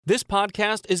This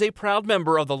podcast is a proud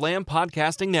member of the Lamb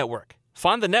Podcasting Network.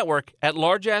 Find the network at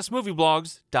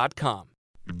largeassmovieblogs.com.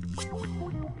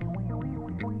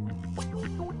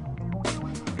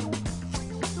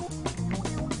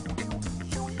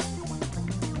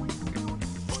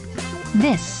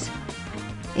 This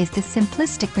is the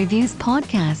Simplistic Reviews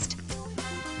podcast.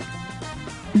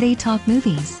 They talk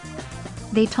movies.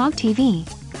 They talk TV.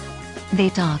 They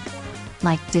talk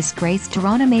like disgraced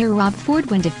Toronto Mayor Rob Ford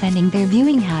when defending their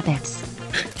viewing habits.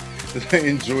 Did I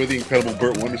enjoy the incredible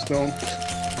Burt Wonderstone?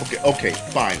 Okay,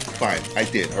 fine. I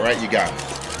did, all right? You got me.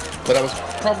 But I was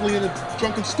probably in a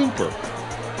drunken stupor.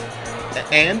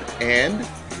 And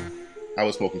I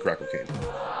was smoking crack cocaine.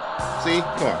 See?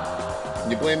 Come on.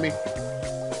 Can you blame me?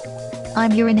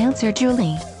 I'm your announcer,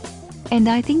 Julie. And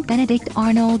I think Benedict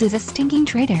Arnold is a stinking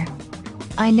traitor.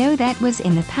 I know that was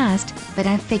in the past, but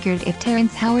I figured if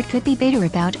Terrence Howard could be bitter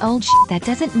about old shit that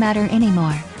doesn't matter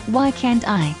anymore, why can't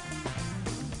I?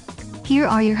 Here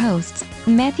are your hosts,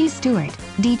 Matthew Stewart,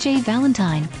 DJ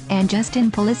Valentine, and Justin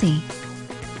Polizzi.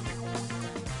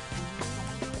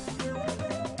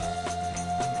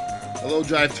 Hello,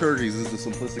 Drive Turkeys. This is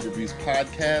the Simplistic Reviews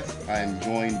podcast. I'm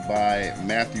joined by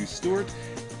Matthew Stewart,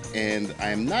 and I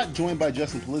am not joined by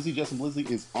Justin Polizzi. Justin Polizzi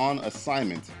is on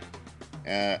assignment.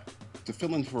 To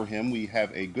fill in for him, we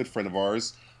have a good friend of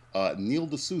ours, Neil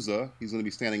D'Souza. He's going to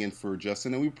be standing in for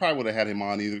Justin, and we probably would have had him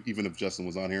on even if Justin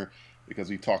was on here, because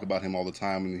we talk about him all the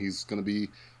time, and he's going to be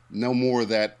no more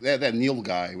that Neil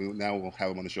guy. Now we'll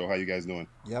have him on the show. How you guys doing?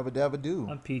 Yabba dabba do.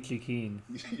 I'm Peachy Keen.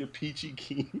 You're Peachy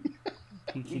Keen.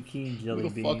 Peachy Keen jelly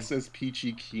bean. Who the fuck says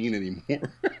Peachy Keen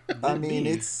anymore? I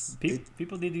mean,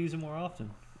 people need to use it more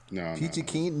often. No, Peachy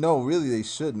Keen? No, really, they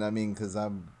shouldn't. I mean, because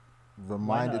I'm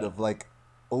reminded of like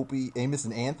Opie, Amos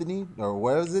and Anthony, or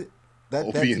where is it?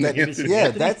 Opie and Anthony. Yeah,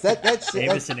 that shit.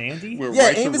 Amos and Andy? Yeah,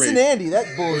 Amos and Andy. That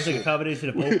It's bullshit. like a combination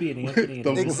of Opie and Anthony.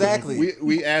 And Exactly.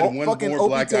 We add one fucking more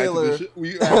black Opie guy Taylor. to the show.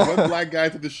 We add one black guy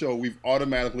to the show. We've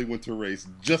automatically went to race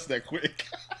just that quick.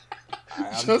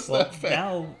 Just well, that fast.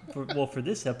 now, for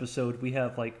this episode, we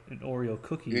have like an Oreo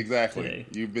cookie. Exactly.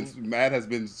 Today. Matt has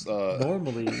been.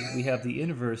 Normally, we have the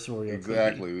inverse Oreo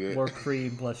Exactly. cookie. More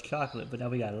cream plus chocolate, but now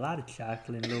we got a lot of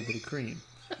chocolate and a little bit of cream.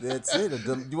 That's it.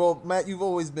 Well, Matt, you've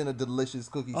always been a delicious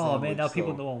cookie Oh sandwich, man, now so.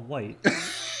 people know I'm white.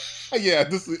 Yeah, in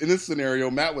this scenario,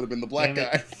 Matt would have been the black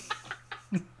Damn guy.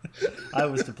 it. I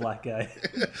was the black guy,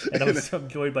 and I'm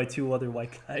joined by two other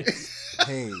white guys.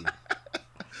 Hey.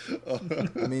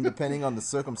 I mean, depending on the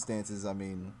circumstances, I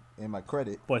mean, in my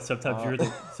credit. But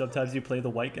sometimes you play the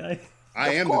white guy.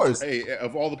 I am. Of course. Hey,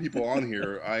 of all the people on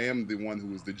here, I am the one who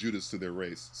was the Judas to their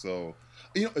race. So,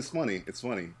 it's funny. It's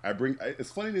funny.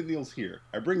 It's funny that Neil's here.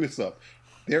 I bring this up.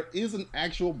 There is an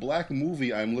actual black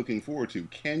movie I'm looking forward to.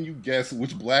 Can you guess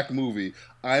which black movie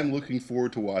I'm looking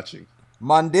forward to watching?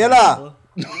 Mandela.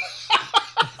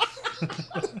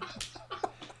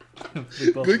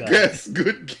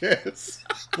 Good guess.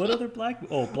 What other black?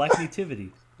 Oh, Black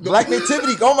Nativity. Black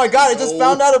Nativity. Oh my God, I just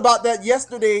found out about that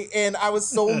yesterday, and I was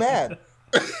so mad.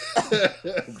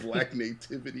 Black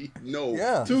Nativity. No.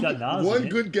 Yeah. It's got Nas One in it.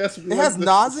 good guess. It has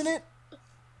Nas in it?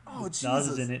 Oh, Jesus. Nas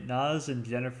is in it. Nas and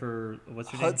Jennifer. What's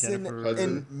her Hudson name? Jennifer.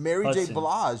 and Mary J. Hudson.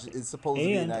 Blige is supposed to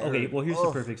be in And that. okay, well here's the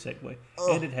Ugh. perfect segue. Ugh.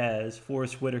 And it has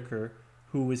Forrest Whitaker,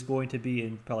 who is going to be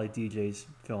in probably DJ's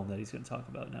film that he's going to talk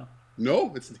about now.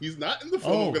 No, he's not in the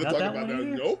film we're going to not talk that about now. one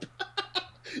either? Nope.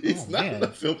 It's not in man. the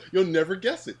film. You'll never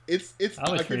guess it. It's.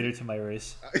 I'm a traitor to my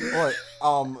race.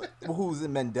 What? Who's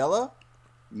in Mandela?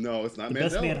 No, it's not The Mandela.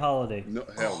 Best Man Holiday. No,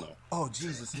 hell no. Oh,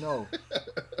 Jesus, no.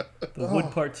 The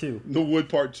Wood Part 2. The Wood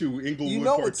Part 2, Inglewood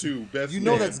Part 2, Best You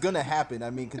know Man. that's going to happen. I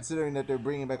mean, considering that they're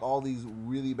bringing back all these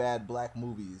really bad black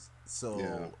movies. So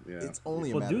Yeah. it's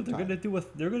only a Well, matter dude, of time.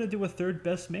 they're gonna do a third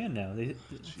Best Man now.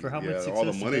 For how much all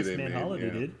the success money the Best they Man made, Holiday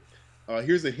yeah. did.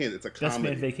 Here's a hint. It's a Best Man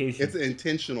comedy. Vacation. It's an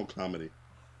intentional comedy.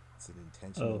 It's an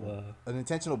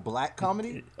intentional black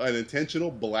comedy? An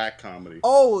intentional black comedy.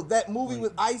 Oh, that movie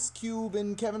with Ice Cube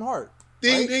and Kevin Hart.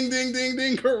 Ding, right? ding, ding, ding,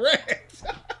 ding. Correct.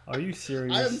 Are you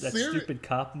serious? I am that serious. stupid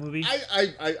cop movie?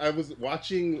 I was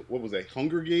watching, what was it,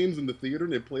 Hunger Games in the theater,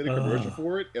 and they played a commercial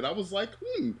for it, and I was like,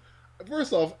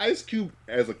 First off, Ice Cube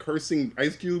as a cursing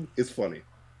Ice Cube is funny.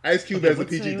 Ice Cube as a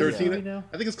what's the name of that PG-13. movie now?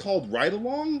 I think it's called Ride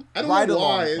Along. I don't Ride know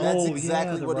Along. why. That's Oh,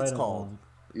 exactly the what it's Ride called. Along.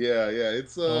 Yeah,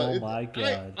 it's Oh my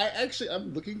God.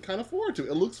 I'm looking kind of forward to it.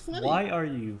 It looks funny. Why are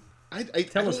you? I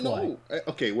Tell us don't know.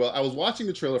 Okay, well, I was watching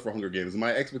the trailer for Hunger Games.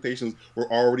 My expectations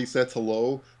were already set to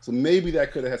low, so maybe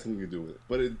that could have had something to do with it.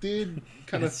 But it did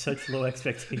kind of Such low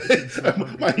expectations.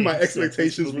 my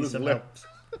expectations were just left.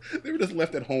 They were just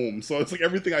left at home. So it's like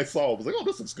everything I saw was like, oh,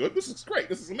 this looks good. This looks great.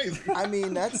 This is amazing. I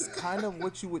mean, that's kind of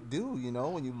what you would do,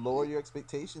 when you lower your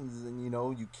expectations and,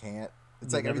 you can't.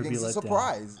 It's like everything's a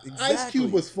surprise. Exactly. Ice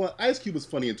Cube was fun. Ice Cube was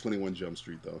funny in 21 Jump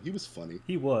Street, though. He was funny.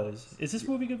 He was. Is this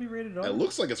movie going to be rated R? It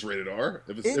looks like it's rated R.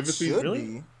 If It should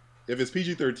be. If it's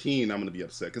PG-13, I'm going to be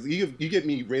upset. Because you get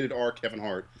me rated R Kevin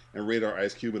Hart and rated R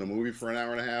Ice Cube in a movie for an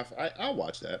hour and a half, I'll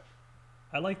watch that.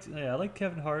 I liked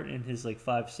Kevin Hart in his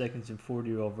 5 seconds and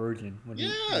 40-year-old virgin. When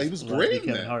he was great in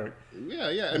Kevin that. Hart.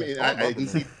 Yeah. I mean,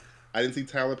 I didn't see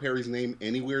Tyler Perry's name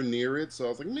anywhere near it, so I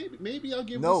was like, maybe I'll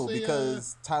give this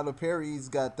because Tyler Perry's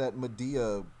got that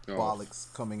Medea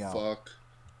bollocks coming out. Fuck.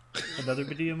 Another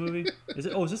Medea movie? Is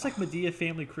it? Oh, is this like Medea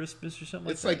Family Christmas or something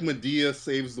like that? It's like Medea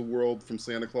saves the world from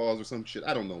Santa Claus or some shit.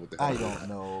 I don't know what the hell. I don't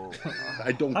know.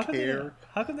 I don't care.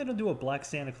 How come they don't do a Black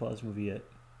Santa Claus movie yet?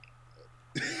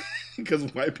 Because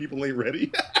white people ain't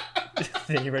ready.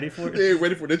 They ain't ready for it? They ain't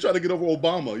ready for it. They're trying to get over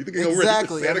Obama. You think they're ready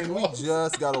for Santa Claus? We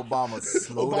just got Obama.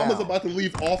 Obama's about to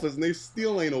leave office and they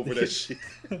still ain't over that shit.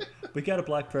 We got a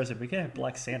black president. We can't have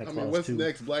Black Santa Claus, what's too.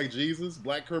 next? Black Jesus?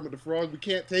 Black Kermit the Frog? We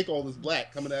can't take all this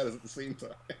black coming at us at the same time.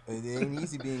 It ain't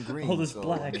easy being green. All this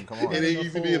black. Come on. It ain't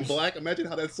easy being black. Imagine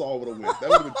how that song would have went. That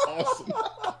would have been awesome.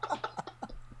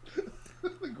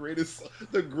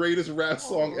 the greatest rap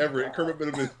song ever. Kermit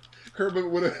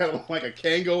would have had a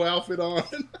Kango outfit on.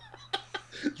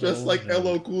 Just like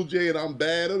LL Cool J and I'm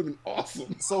Bad. That would have been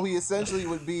awesome. So he essentially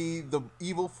would be the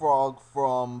evil frog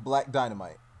from Black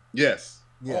Dynamite. Yes.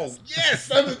 Yes. Oh, yes!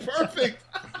 That was perfect!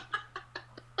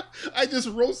 I just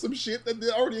wrote some shit that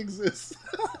already exists.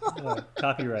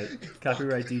 Copyright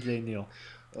DJ Neil.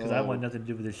 Because I want nothing to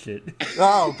do with this shit.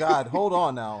 Oh, God. Hold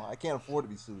on now. I can't afford to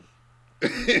be sued.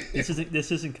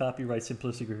 This isn't copyright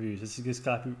Simplistic Reviews. This is just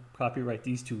copyright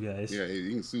these two guys. Yeah,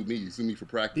 you can sue me. You sue me for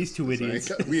practice. These two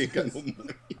idiots. We ain't got no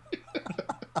money.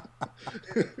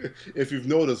 If you've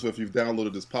noticed, if you've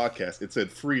downloaded this podcast, it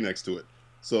said free next to it.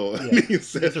 So it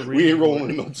said, we ain't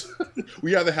rolling no.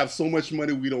 We either have so much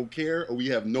money we don't care, or we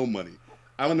have no money.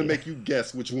 I'm gonna make you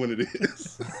guess which one it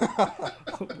is.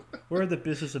 We're in the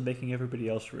business of making everybody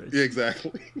else rich. Yeah,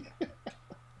 exactly.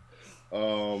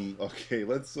 Okay,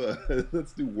 let's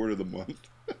do word of the month.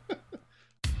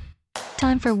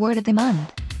 Time for word of the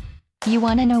month. You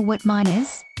wanna know what mine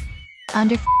is?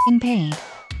 Underpaid.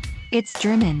 It's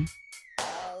German.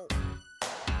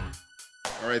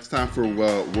 All right, it's time for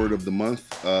word of the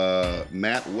month.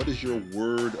 Matt, what is your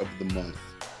word of the month?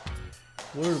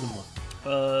 Word of the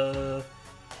month.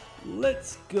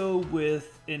 Let's go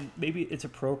with, and maybe it's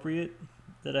appropriate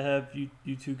that I have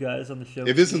you two guys on the show.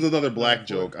 If this is another black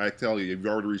joke, I tell you, you've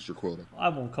already reached your quota. I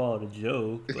won't call it a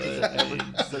joke, but I mean,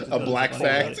 a black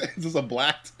fact. Is this a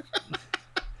black?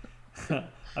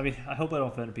 I mean, I hope I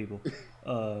don't offend people.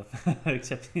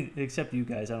 Except you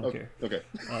guys. I don't care. Okay.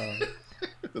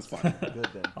 That's fine. Good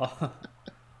then.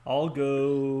 I'll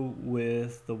go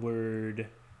with the word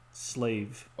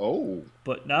slave. Oh.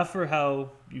 But not for how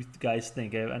you guys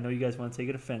think. I know you guys want to take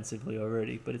it offensively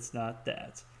already, but it's not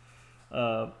that. You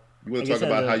want to talk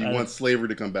about how you want slavery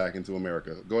to come back into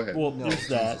America. Go ahead. Well, No, there's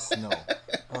that. Jesus, no.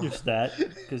 There's that.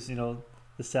 Because,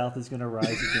 the South is going to rise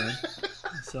again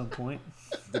at some point.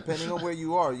 Depending on where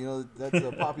you are, that's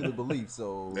a popular belief.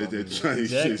 So It's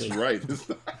Exactly. right.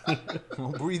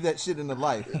 don't breathe that shit into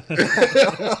life.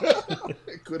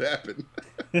 It could happen.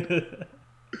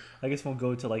 I guess we'll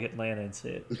go to Atlanta and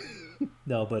say it.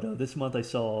 No, but this month I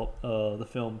saw the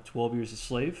film 12 Years a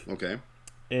Slave. Okay.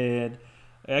 And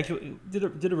I actually did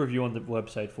a review on the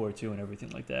website for it too and everything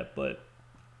like that. But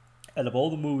out of all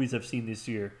the movies I've seen this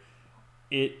year,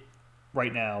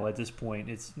 right now at this point,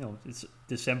 it's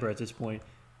December at this point,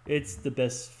 it's the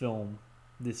best film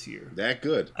this year. That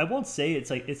good. I won't say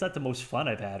it's not the most fun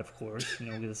I've had, of course,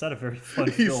 because it's not a very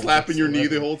fun film. He's slapping your knee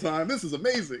the whole time. This is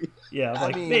amazing. Yeah,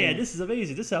 I'm man, this is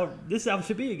amazing. This is how it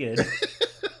should be again.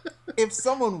 If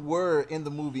someone were in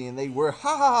the movie and they were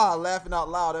ha ha ha laughing out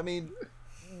loud, I mean,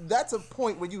 that's a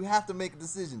point where you have to make a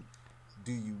decision.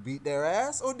 Do you beat their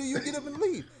ass or do you get up and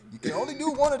leave? You can only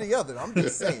do one or the other. I'm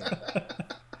just saying.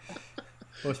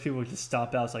 Most people would just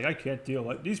stomp out. It's like, I can't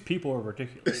deal. These people are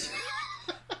ridiculous.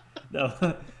 No,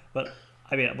 but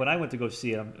I mean, when I went to go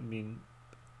see it,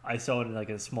 I saw it in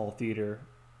a small theater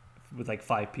with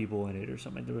 5 people in it or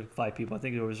something. There were 5 people. I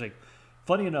think there was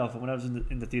funny enough, when I was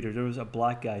in the theater, there was a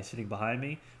black guy sitting behind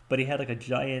me, but he had a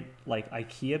giant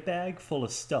IKEA bag full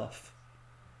of stuff.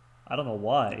 I don't know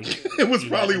why. It was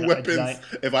probably weapons.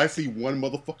 If I see one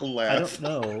motherfucker laugh. I don't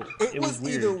know. It was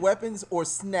weird. either weapons or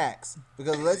snacks.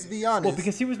 Because let's be honest. Well,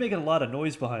 because he was making a lot of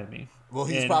noise behind me. Well,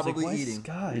 he's and I was probably "Why is eating." this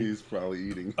guy? He's probably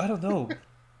eating. I don't know.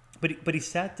 But he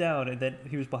sat down, and then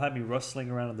he was behind me rustling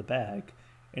around in the bag,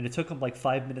 and it took him like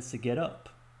 5 minutes to get up.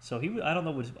 So I don't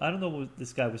know what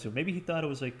this guy was doing. Maybe he thought it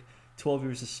was like 12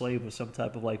 Years a Slave or some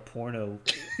type of like porno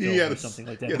film or something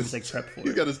like that. He was like prepped for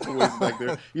He's it. got his toys back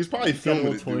there. He's probably filming Got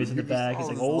it. little toys Dude. in the bag. He's all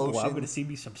like, his oh boy, I'm lotion. going to see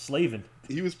me some slaving.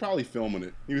 He was probably filming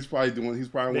it. He was probably one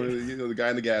of the guy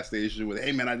in the gas station with,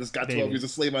 "Hey man, I just got 12 Maybe. Years a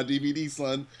Slave on DVD,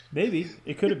 son." Maybe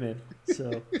it could have been.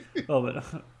 So,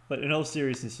 but in all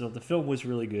seriousness, so the film was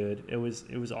really good. It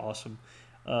was awesome.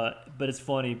 But it's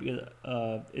funny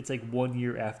because it's like 1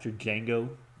 year after Django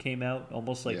came out,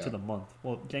 almost like to the month.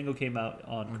 Well, Django came out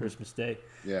on Christmas Day.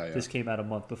 Yeah. This came out a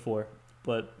month before,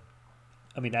 but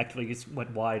I mean, actually, it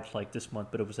went wide like this month,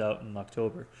 but it was out in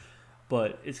October.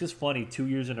 But it's just funny. 2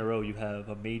 years in a row, you have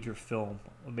a major film,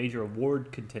 a major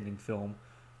award-contending film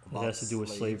that About has to do with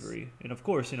slaves. slavery. And of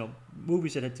course,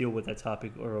 movies that deal with that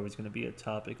topic are always going to be a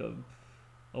topic of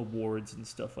awards and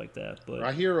stuff like that. But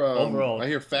I hear overall, I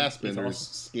hear it's Fassbender is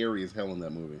awesome. scary as hell in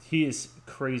that movie. He is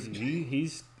crazy.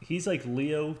 He's like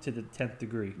Leo to the 10th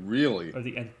degree. Really? Or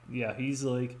yeah, he's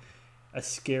like a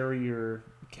scarier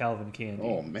Calvin Candy.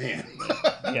 Oh man.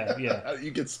 Yeah.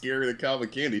 You get scarier than Calvin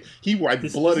Candy. He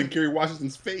wiped blood in Kerry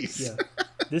Washington's face. Yeah.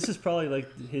 This is probably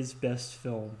like his best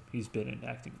film he's been in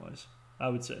acting wise, I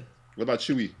would say. What about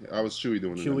Chewie? How was Chewie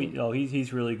doing? Chewie, oh,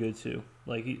 he's really good too.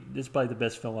 Like this is probably the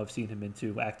best film I've seen him in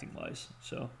too, acting wise.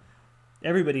 So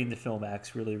everybody in the film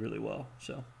acts really, really well.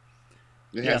 So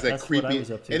It has that that's what I creepy.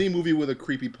 was up to. Any movie with a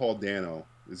creepy Paul Dano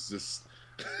is just.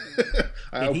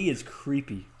 And he is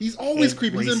creepy. He's always and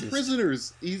creepy. He's in racist.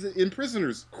 Prisoners. He's in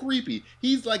Prisoners. Creepy.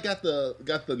 He's like got the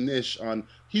niche on.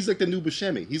 He's like the new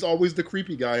Buscemi. He's always the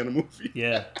creepy guy in a movie.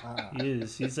 Yeah, he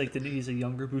is. He's like he's a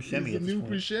younger Buscemi He's at the this new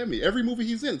point. Buscemi. Every movie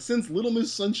he's in since Little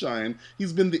Miss Sunshine,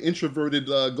 he's been the introverted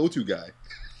go-to guy.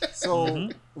 So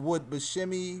would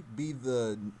Buscemi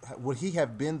would he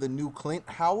have been the new Clint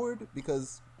Howard?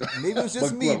 Because maybe it was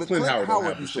just me, but Clint Howard don't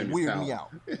have used to Buscemi's weird talent. me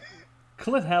out.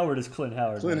 Clint Howard is Clint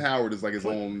Howard. Clint man. Howard is like his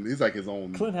own. He's like his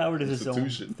own. Clint Howard is his own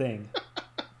institution. thing.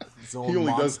 His own He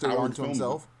only does monster Howard onto films.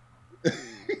 himself.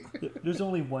 There's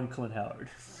only one Clint Howard.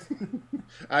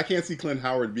 I can't see Clint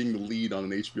Howard being the lead on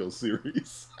an HBO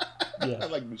series. Yeah.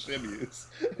 like Buscemi is.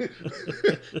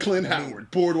 Clint Howard,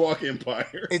 Boardwalk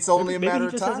Empire. It's only a Maybe matter he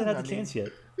of just time. hasn't had I the mean, chance yet.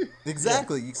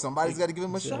 exactly. Somebody's got to give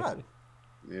him a shot. Exactly.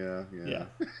 Yeah.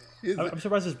 Yeah. I'm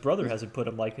surprised his brother hasn't put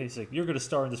him like he's like, you're gonna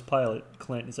star in this pilot,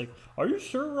 Clint. He's like, are you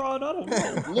sure, Ron? I don't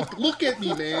know. look at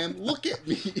me, man. Look at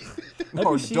me. Have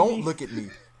Or you seen don't me? look at me.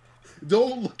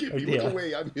 Don't look at me. Yeah. Look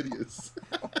away. I'm hideous.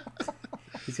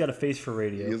 He's got a face for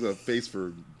radio. He has a face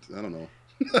for, I don't know,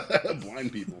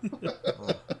 blind people.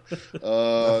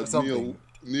 Something.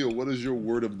 Neil, what is your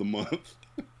word of the month?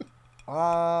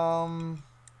 I'm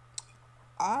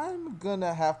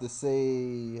gonna have to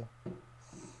say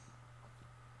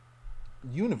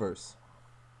universe.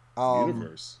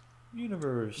 Universe.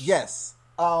 Universe. Yes.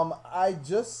 I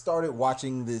just started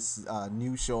watching this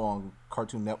new show on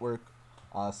Cartoon Network,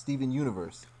 Steven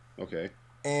Universe, Okay.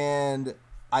 and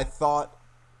I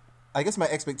guess my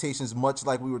expectations, much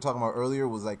like we were talking about earlier,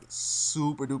 was like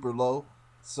super duper low.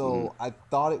 So I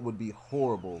thought it would be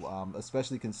horrible,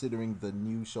 especially considering the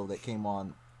new show that came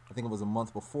on. I think it was a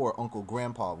month before, Uncle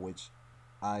Grandpa, which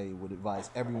I would advise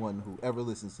everyone who ever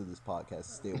listens to this podcast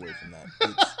to stay away from that.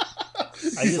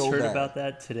 I just so heard bad. about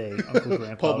that today. Uncle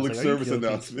Grandpa. I Public was like, "Are you service joking?"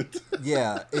 announcement.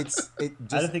 Yeah, it I just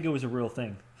didn't think it was a real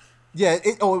thing. yeah,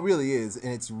 it really is,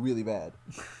 and it's really bad.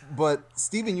 But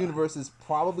Steven Universe is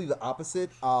probably the opposite.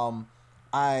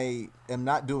 I am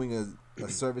not doing a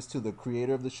service to the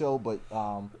creator of the show, but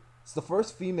it's the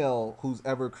first female who's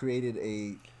ever created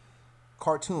a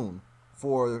cartoon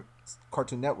for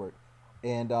Cartoon Network,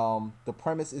 and the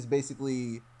premise is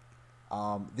basically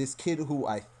this kid who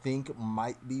I think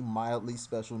might be mildly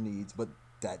special needs, but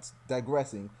that's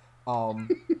digressing.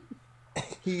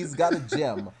 He's got a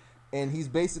gem, and he's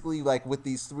basically like with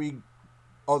these three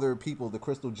other people, the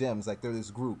Crystal Gems, like they're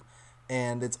this group,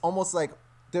 and it's almost like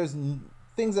there's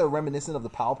things that are reminiscent of the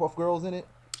Powerpuff Girls in it.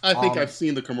 I think I've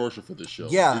seen the commercial for this show.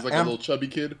 Yeah, He's like a and- little chubby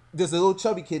kid. There's a little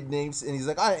chubby kid named, and he's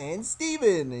like, and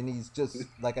Steven, and he's just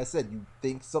like I said, you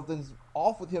think something's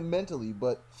off with him mentally,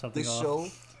 but Something this off. show,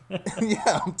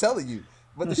 yeah, I'm telling you,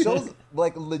 but the show's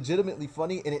like legitimately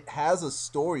funny, and it has a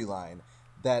storyline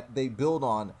that they build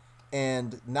on.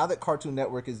 And now that Cartoon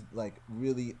Network is like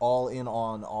really all in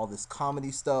on all this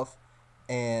comedy stuff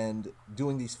and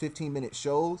doing these 15-minute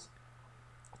shows,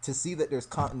 to see that there's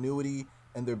continuity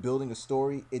and they're building a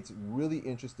story, it's really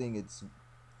interesting. It's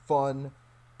fun,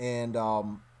 and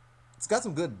it's got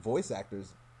some good voice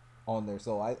actors on there,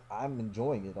 so I'm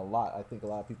enjoying it a lot. I think a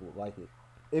lot of people would like it.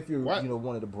 if you're What?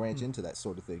 wanted to branch into that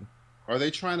sort of thing. Are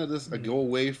they trying to just go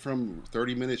away from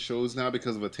 30-minute shows now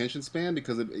because of attention span?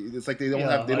 Because it's like they don't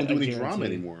Yeah, do any I drama guarantee.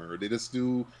 anymore.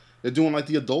 They're doing like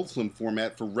the Adult Swim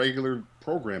format for regular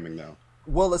programming now.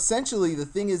 Well, essentially, the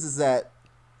thing is that,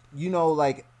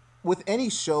 like with any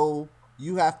show,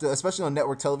 you have to, especially on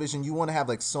network television, you want to have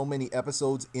like so many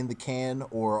episodes in the can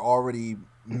or already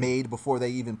made before they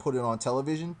even put it on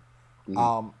television.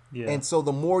 Yeah. And so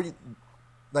the more,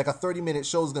 like a 30-minute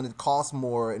show is going to cost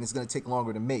more and it's going to take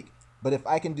longer to make. But if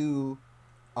I can do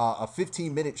a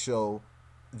 15-minute show,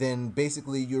 then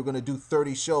basically you're going to do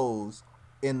 30 shows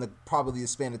in probably the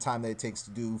span of time that it takes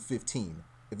to do 15.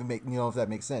 If that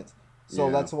makes sense. So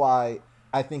Yeah. that's why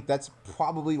I think that's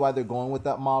probably why they're going with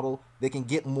that model. They can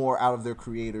get more out of their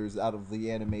creators, out of the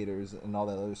animators, and all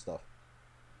that other stuff.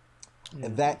 Yeah.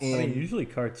 And that I mean, and usually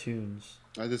cartoons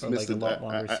I just are missed like a it. lot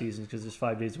longer seasons because there's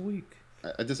 5 days a week.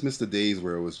 I just missed the days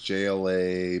where it was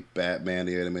JLA, Batman,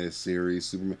 the animated series,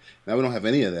 Superman. Now we don't have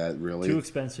any of that really. Too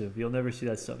expensive. You'll never see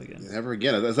that stuff again. Never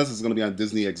again. Unless it's going to be on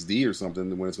Disney XD or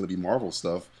something when it's going to be Marvel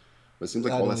stuff. But it seems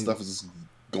like I all don't that stuff is just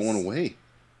going away.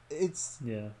 it's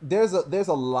Yeah. there's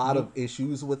a lot of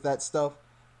issues with that stuff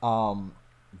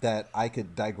that I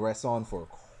could digress on for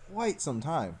quite some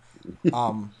time.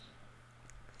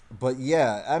 But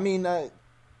yeah, I mean,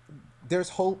 there's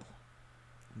hope.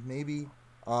 Maybe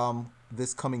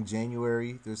this coming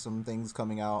January, there's some things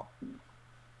coming out.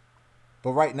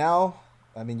 But right now,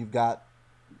 I mean, you've got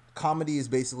comedy is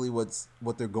basically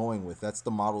what they're going with. That's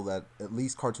the model that at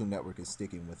least Cartoon Network is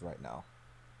sticking with right now.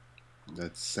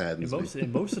 That saddens me.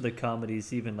 And most of the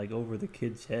comedies even like over the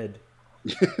kid's head.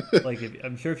 Like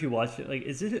I'm sure if you watch it, like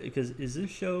is this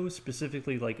show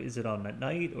specifically like is it on at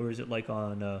night or is it like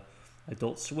on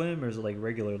Adult Swim or is it like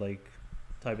regular like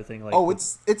type of thing like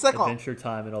It's like Adventure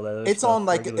Time and all that other it's stuff, on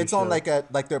like regular it's on show?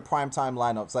 like their primetime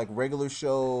lineups, like regular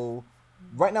show.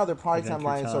 Right now, their primetime Adventure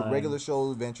lineups are Time. regular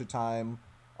show, Adventure Time,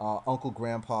 Uncle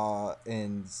Grandpa,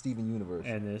 and Steven Universe.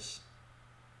 And this.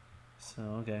 So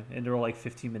okay, and they're all like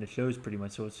 15-minute shows pretty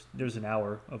much. So there's an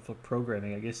hour of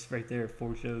programming, I guess, right there,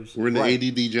 4 shows. We're in the Right.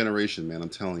 ADD generation, man. I'm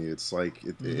telling you, it's like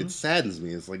it saddens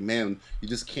me. It's like, man, you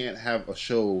just can't have a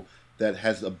show that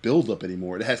has a build up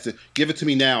anymore. It has to give it to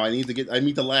me now. I need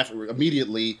to laugh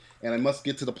immediately, and I must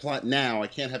get to the plot now. I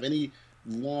can't have any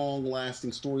long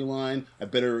lasting storyline. I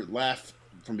better laugh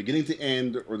from beginning to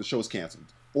end, or the show's canceled,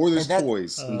 or there's And that-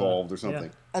 toys involved, or something. yeah.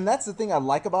 And that's the thing I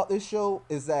like about this show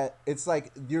is that it's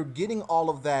like you're getting all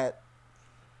of that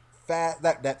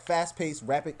fast paced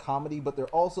rapid comedy, but they're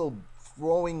also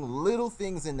throwing little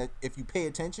things in that if you pay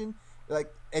attention,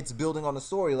 like it's building on the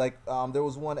story. Like there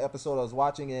was one episode I was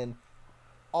watching and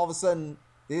all of a sudden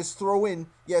they just throw in,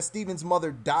 Steven's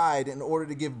mother died in order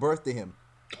to give birth to him.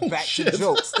 Back shit. to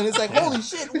jokes. And it's like, holy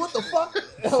shit, what the fuck?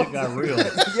 It got real.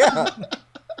 Yeah.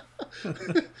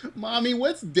 Mommy,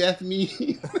 what's death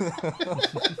mean?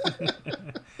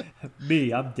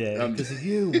 Me, I'm dead because of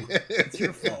you. It's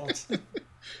your fault.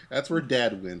 That's where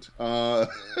Dad went.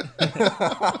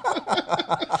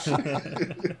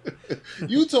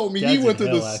 You told me Dad's he went to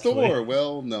in the hell, actually. store.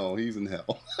 Well, no, he's in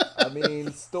hell. I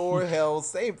mean, store, hell,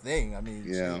 same thing. I mean,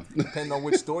 Yeah. shit, depending on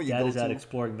which store you Dad go is out to.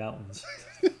 exploring mountains.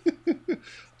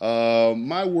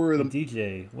 My word of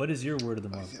DJ, what is your word of the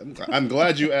month? I'm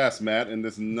glad you asked, Matt, and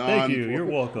this Thank you. You're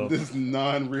welcome. This Please and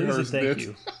non-rehearsed thank bit.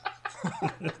 you.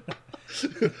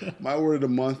 My word of the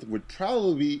month would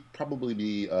probably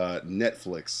be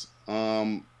Netflix.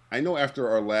 I know after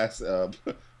our last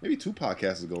maybe 2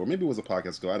 podcasts ago, or maybe it was a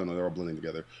podcast ago, I don't know, they're all blending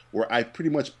together, where we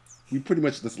pretty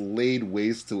much just laid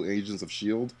waste to Agents of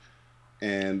S.H.I.E.L.D.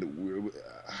 and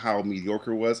how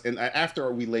mediocre it was. And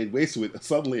after we laid waste to it,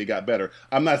 suddenly it got better.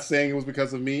 I'm not saying it was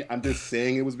because of me. I'm just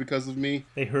saying it was because of me.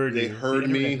 They heard They you. heard The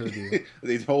me. internet heard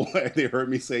you. They heard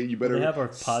me say you better. They have our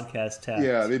podcast tapped.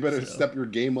 Yeah, they better so. step your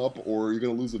game up, or you're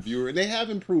gonna lose a viewer. And they have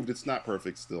improved. It's not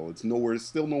perfect still. It's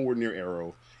still nowhere near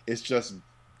Arrow. It's just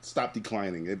stop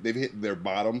declining. They've hit their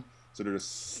bottom, so they're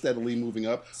steadily moving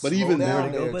up. But Slow even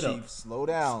down now, Go there, but up. Chief. Slow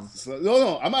down.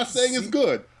 no, I'm not saying it's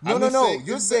good. No, I'm no, just no. saying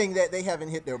You're it's- saying that they haven't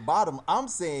hit their bottom. I'm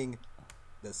saying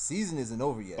the season isn't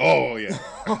over yet. Oh yeah.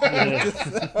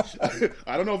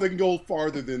 I don't know if they can go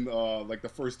farther than like the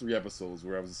first 3 episodes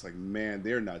where I was just like, man,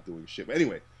 they're not doing shit. But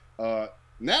anyway,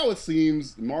 now it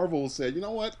seems Marvel said, you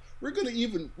know what? We're gonna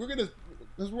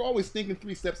because we're always thinking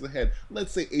 3 steps ahead.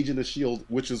 Let's say Agent of S.H.I.E.L.D.,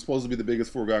 which is supposed to be the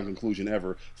biggest foregone conclusion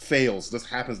ever, fails. Just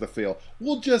happens to fail.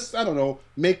 We'll just, I don't know,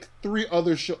 make 4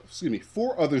 other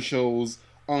shows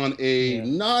on a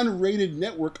non-rated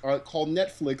network called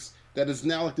Netflix that is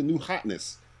now like the new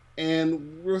hotness.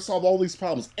 And we'll solve all these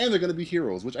problems. And they're going to be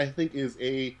heroes, which I think is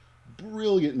a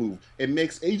brilliant move. It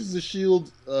makes Agents of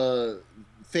Shield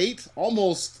fate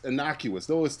almost innocuous,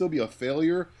 though it'll still be a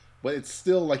failure. But it's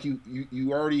still like you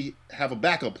already have a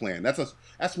backup plan.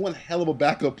 That's one hell of a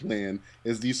backup plan.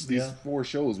 Is these 4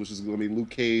 shows, which is going to be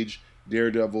Luke Cage,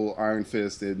 Daredevil, Iron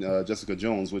Fist, and Jessica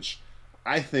Jones. Which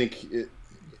I think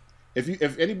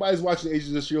if anybody's watching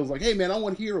Agents of Shield, is like, hey man, I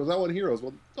want heroes.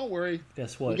 Well, don't worry.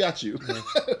 Guess what? We got you. Yeah.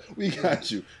 We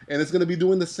got you. And it's going to be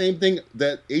doing the same thing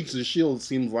that Agents of Shield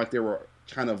seems like they were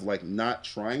kind of like not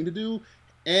trying to do,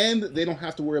 and they don't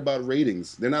have to worry about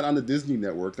ratings. They're not on the Disney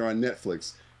Network. They're on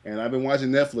Netflix. And I've been watching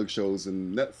Netflix shows,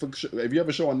 and if you have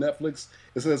a show on Netflix,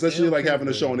 it's essentially like having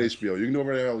a show on HBO. You can do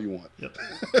whatever the hell you want. Yep.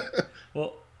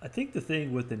 Well, I think the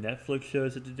thing with the Netflix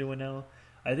shows that they're doing now,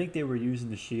 I think they were using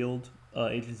the Shield,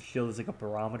 Agents of Shield, as like a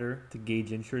barometer to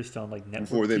gauge interest on like network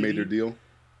Before they TV. made their deal?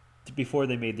 Before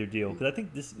they made their deal. Because I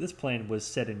think this plan was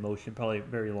set in motion probably a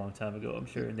very long time ago, I'm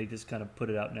sure, and they just kind of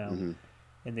put it out now. Mm-hmm.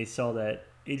 And they saw that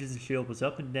Agents of Shield was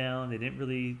up and down. They didn't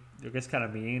really, they're just kind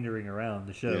of meandering around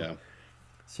the show. Yeah.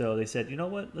 So they said, you know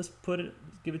what? Let's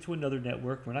give it to another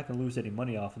network. We're not going to lose any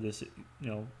money off of this, at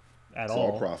It's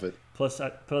all. all profit. Plus,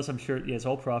 I'm sure, it's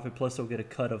all profit. Plus, they'll get a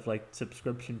cut of like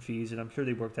subscription fees, and I'm sure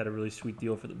they worked out a really sweet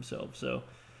deal for themselves. So,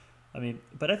 I mean,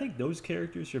 but I think those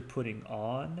characters you're putting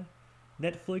on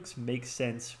Netflix makes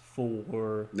sense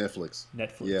for Netflix.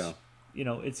 Yeah.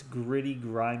 It's gritty,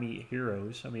 grimy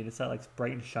heroes. I mean, it's not like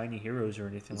bright and shiny heroes or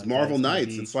anything It's like Marvel that.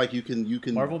 Knights. It's like you can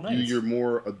Marvel do Knights. your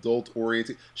more adult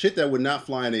oriented shit that would not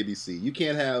fly on ABC. You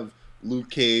can't have Luke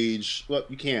Cage. Well,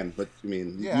 you can, but I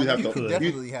mean, Yeah, you have you to. could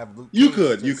definitely have Luke. You Cage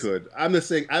could. You just- could. I'm just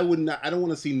saying. I would not. I don't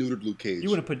want to see neutered Luke Cage. You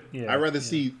want to put, yeah. I'd rather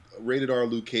see rated R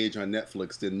Luke Cage on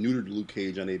Netflix than neutered Luke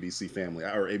Cage on ABC Family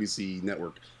or ABC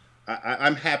Network.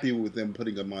 I'm happy with them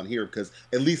putting them on here because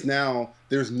at least now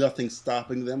there's nothing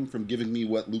stopping them from giving me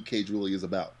what Luke Cage really is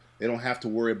about. They don't have to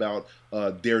worry about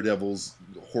Daredevil's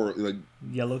horror. Like,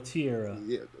 Yellow Tiara.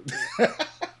 yeah.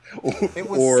 It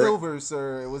was silver,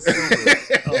 sir. It was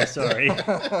silver. Oh, sorry.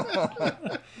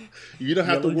 You don't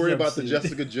have Yellow to worry about the jumpsuit.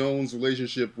 Jessica Jones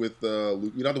relationship with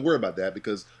Luke. You don't have to worry about that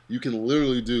because you can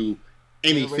literally do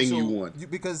anything you want.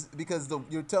 Because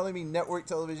you're telling me network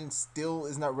television still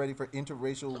is not ready for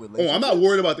interracial relationships. Oh, I'm not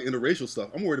worried about the interracial stuff.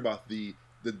 I'm worried about the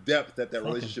depth that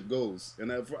relationship goes.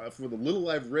 And for the little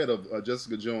I've read of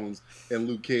Jessica Jones and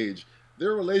Luke Cage,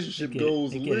 their relationship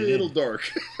goes a little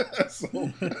dark. So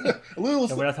a little.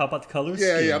 And we're not talking about the colors.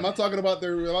 Yeah. I'm not talking about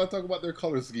their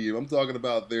color scheme. I'm talking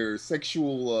about their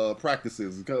sexual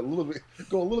practices. Go a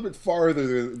little bit farther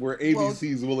than where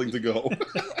ABC is willing to go.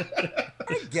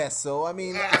 I guess so. I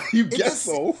mean, You guess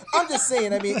so? I'm just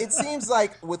saying. I mean, it seems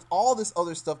like with all this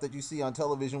other stuff that you see on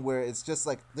television, where it's just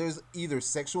like there's either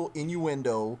sexual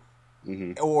innuendo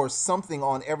or something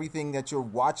on everything that you're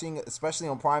watching, especially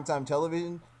on primetime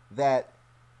television, that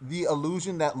the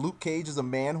illusion that Luke Cage is a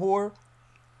man whore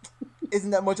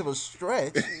isn't that much of a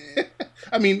stretch.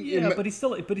 I mean, Yeah, but he's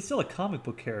still a comic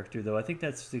book character, though. I think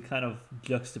that's the kind of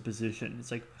juxtaposition.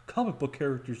 It's like comic book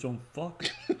characters don't fuck.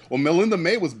 well, Melinda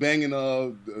May was banging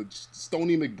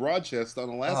Stoney McBroadchest on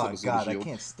the last Oh episode God, of I Shield.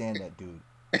 can't stand that dude.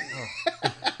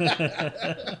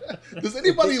 Does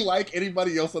anybody like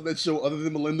anybody else on that show other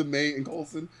than Melinda May and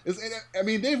Coulson? I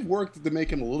mean, they've worked to make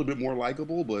him a little bit more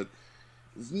likable, but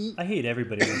I hate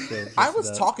everybody on the show. I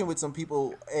was talking with some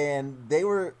people, and they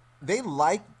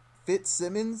like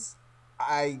Fitzsimmons.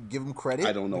 I give them credit.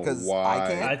 I don't know because why. I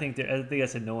can't. I think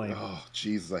that's annoying. oh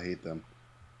Jesus, I hate them.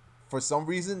 For some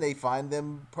reason, they find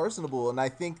them personable, and I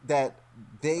think that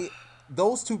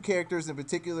those two characters in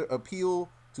particular appeal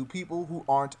to people who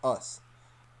aren't us.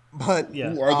 But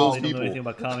Yeah, Who are those they don't people? know anything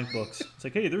about comic books. It's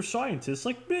like, hey, they're scientists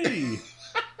like me.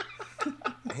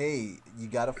 hey, you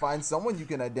got to find someone you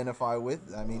can identify with.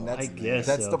 I mean, I guess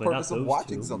that's so, the but not purpose of those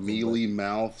watching two. something. Mealy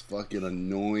mouth, fucking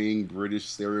annoying British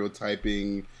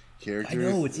stereotyping character.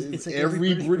 I know, it's like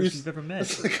every British person you've ever met.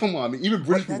 It's like, come on, even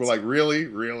British people are like,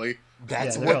 really?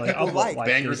 That's Yeah, what they're like, people I'm like. like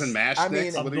Bangers this. and mash I mean,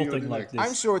 sticks? I'm What are you gonna built do like next? this.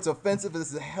 I'm sure it's offensive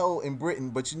as hell in Britain,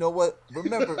 but you know what?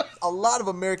 Remember, a lot of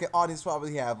American audience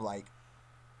probably have like,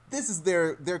 this is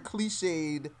their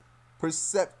cliched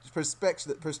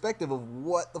perspective of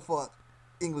what the fuck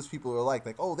English people are like.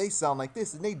 Like, oh, they sound like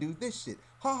this and they do this shit.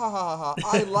 Ha ha ha ha ha.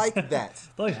 I like that.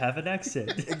 They have an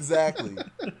accent. Exactly.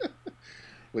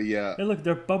 But yeah, And look,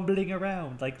 they're bumbling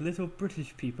around like little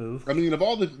British people. I mean, of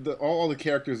all the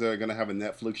characters that are gonna have a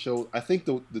Netflix show, I think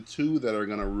the two that are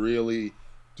gonna really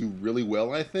do really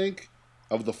well, I think,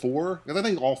 of the four, because I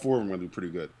think all four of them are gonna do pretty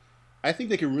good. I think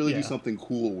they can really do Yeah. something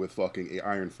cool with fucking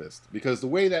Iron Fist, because the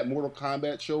way that Mortal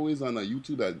Kombat show is on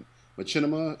YouTube, that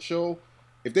Machinima show,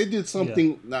 if they did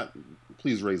something, not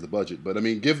please raise the budget, but I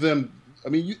mean, give them I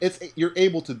mean, you're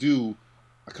able to do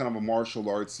a kind of a martial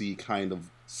artsy kind of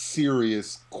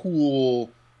serious,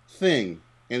 cool thing,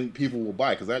 and people will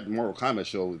buy, because that Mortal Kombat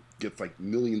show gets like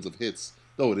millions of hits,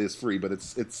 though it is free, but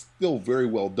it's still very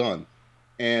well done.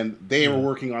 And they were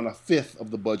working on a fifth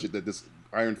of the budget that this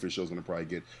Iron Fist show is going to probably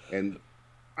get. And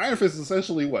Iron Fist is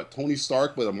essentially what, Tony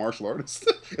Stark, but a martial artist.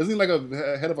 Isn't he like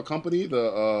a head of a company,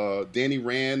 the Danny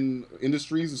Rand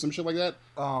Industries or some shit like that?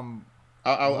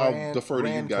 I'll defer to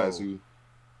you guys who.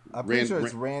 I'm pretty sure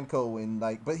it's Randco, and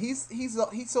like, but he's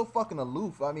so fucking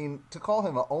aloof. I mean, to call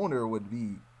him an owner would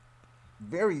be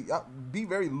very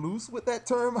loose with that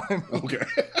term. I mean, okay.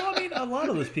 Well, I mean, a lot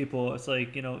of those people, it's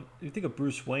like, you know, you think of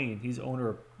Bruce Wayne, he's owner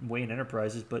of Wayne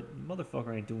Enterprises, but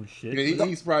motherfucker ain't doing shit. Yeah,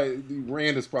 he's probably,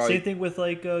 Rand is probably... Same thing with,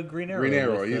 like, Green Arrow. Green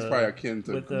Arrow, he's probably akin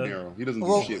to Green Arrow. He doesn't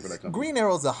do shit for that company. Green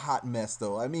Arrow's a hot mess,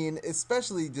 though. I mean,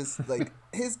 especially just, like,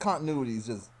 his continuity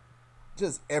is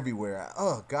just everywhere.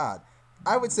 Oh, God.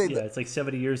 I would say it's like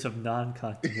 70 years of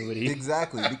non-continuity.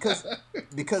 Exactly,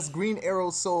 because Green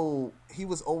Arrow he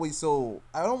was always so,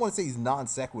 I don't want to say he's non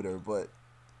sequitur, but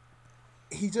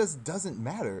he just doesn't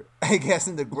matter, I guess,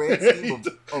 in the grand scheme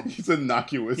of he's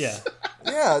innocuous.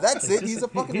 Yeah, that's it. He's a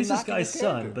fucking he's this innocuous guy's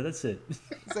character. son, but that's it.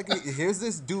 It's like, here's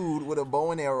this dude with a bow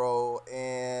and arrow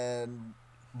and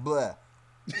blah.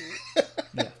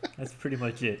 Yeah, that's pretty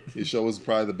much it. His show is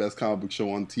probably the best comic book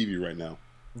show on TV right now.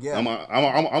 Yeah, I'm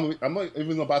not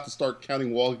even about to start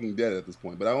counting Walking Dead at this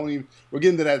point, but we're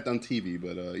getting to that on TV.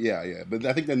 But yeah. But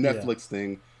I think the Netflix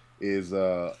thing is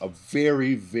a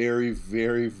very, very,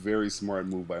 very, very smart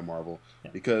move by Marvel,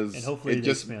 because and hopefully they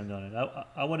expand on it.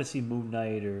 I want to see Moon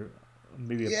Knight or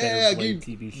maybe a better Blade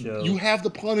TV show. You have the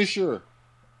Punisher.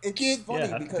 It's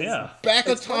funny because back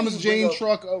a Thomas Jane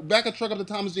truck, back a truck up to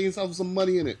Thomas Jane's house with some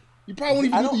money in it. You probably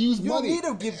won't even need to use money. You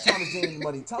don't need to give Thomas Jane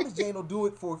money. Thomas Jane will do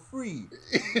it for free.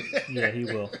 Yeah, he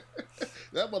will.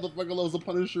 That motherfucker loves the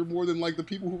Punisher more than like the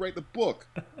people who write the book.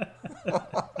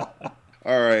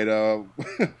 All right,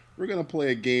 we're gonna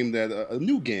play a game a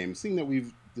new game. Seeing that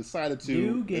we've decided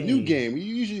to a new game. We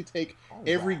usually take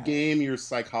every game your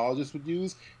psychologist would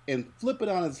use and flip it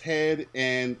on its head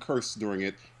and curse during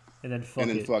it, and then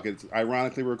fuck it.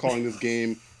 Ironically, we're calling this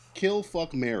game Kill,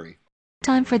 Fuck, Marry.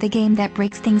 Time for the game that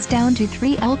breaks things down to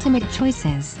 3 ultimate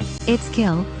choices. It's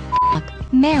kill,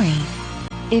 fuck, marry.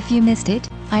 If you missed it,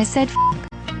 I said fuck.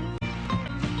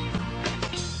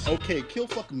 Okay, Kill,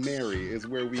 Fuck, Marry is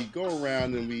where we go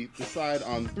around and we decide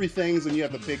on 3 things, and you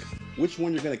have to pick which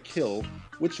one you're going to kill,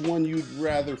 which one you'd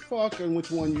rather fuck, and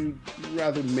which one you'd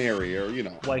rather marry, or, you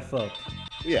know. Wife up.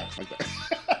 Yeah, like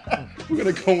that. We're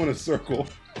going to go in a circle.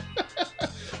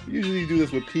 We usually do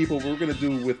this with people, but we're going to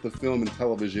do it with the film and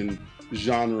television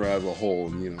genre as a whole,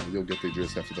 and, you know, you'll get the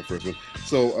gist after the first one.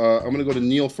 So I'm going to go to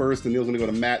Neil first, and Neil's going to go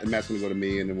to Matt, and Matt's going to go to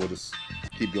me, and then we'll just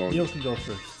keep going. Neil can go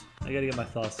first. I got to get my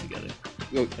thoughts together.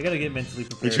 No. I got to get mentally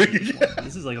prepared.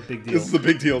 This is like a big deal. This is a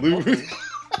big deal, dude. Okay.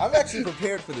 I'm actually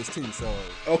prepared for this too, so.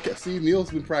 Okay, see,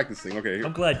 Neil's been practicing. Okay.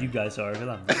 I'm glad you guys are, because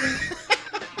I'm not.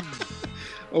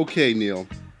 Okay, Neil.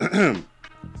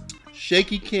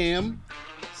 Shaky cam,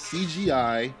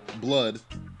 CGI, blood,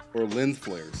 or lens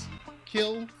flares.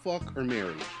 Kill, fuck, or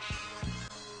marry.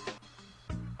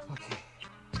 Okay.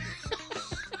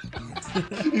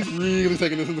 He's really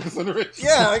taking this into consideration.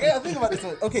 Yeah, I gotta think about this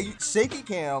one. Okay, shaky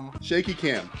cam. Shaky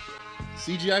cam,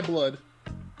 CGI, blood,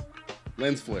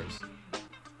 lens flares.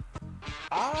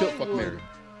 Kill, fuck, marry.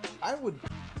 I would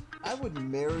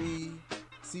marry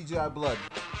CGI blood.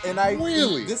 And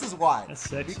Really? This is why. That's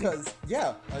sexy. Because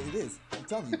it is. I'm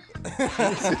telling you.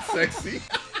 It's sexy.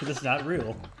 Because it's not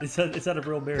real. It's not a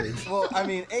real marriage. Well, I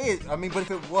mean, but if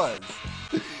it was,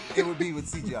 it would be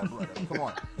with CGI blood. Come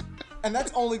on. And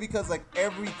that's only because, like,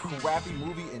 every crappy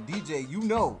movie and DJ, you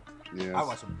know, Yes. I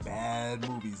watch some bad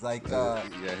movies. Like, yeah,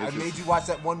 I made you watch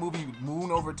that one movie,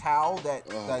 Moon Over Tao,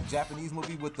 that Japanese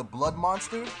movie with the blood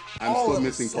monster. I'm still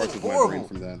missing so parts horrible. of my brain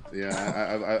from that.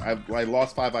 Yeah, I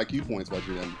lost 5 IQ points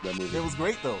watching that movie. It was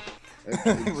great though.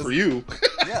 For you.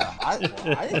 Yeah, I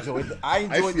enjoyed the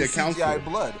CGI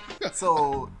blood.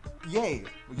 So yay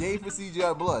for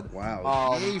CGI blood.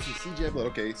 Wow, yay for CGI blood.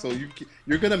 Okay, so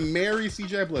you're gonna marry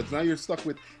CGI blood. So now you're stuck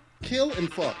with kill and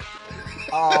fuck.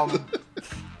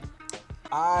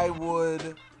 I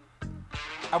would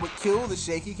kill the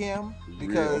shaky cam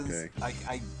because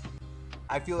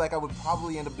I feel like I would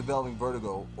probably end up developing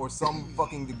vertigo or something.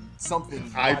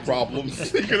 Eye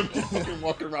problems. You're gonna be fucking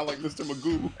walking around like Mr.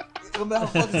 Magoo. I'm gonna have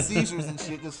fucking seizures and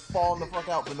shit, just falling the fuck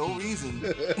out for no reason.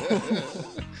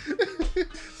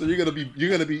 So you're gonna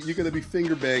be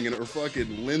finger banging or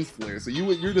fucking lens flare. So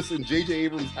you're just in J.J.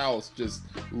 Abrams' house, just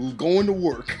going to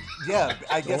work. Yeah,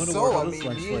 I guess Going to so. work I on mean,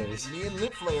 those lens flares. me and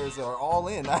lip flares are all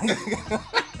in.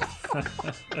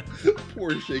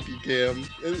 Poor shaky cam.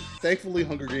 And thankfully,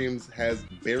 Hunger Games has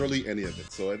barely any of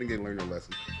it, so I think they learned their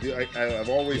lesson. Yeah, I've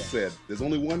always said there's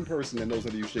only one person that knows how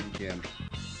to use shaky cam.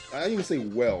 I don't even say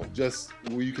well, just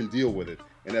where you can deal with it,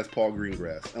 and that's Paul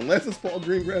Greengrass. Unless it's Paul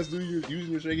Greengrass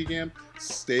using your shaky cam,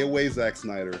 stay away, Zack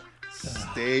Snyder.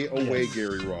 Stay away, Yes.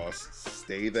 Gary Ross.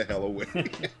 Stay the hell away.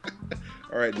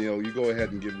 All right, Neil, you go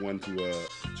ahead and give one to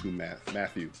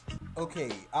Matthew.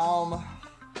 Okay,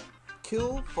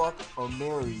 kill, fuck, or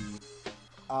marry.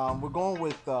 We're going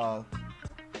with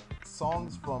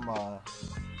songs from.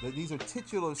 These are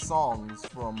titular songs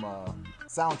from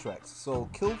soundtracks. So,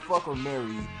 kill, fuck, or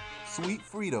marry. Sweet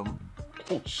Freedom.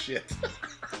 Oh shit.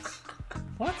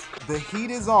 What? The Heat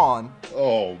Is On.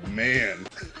 Oh man.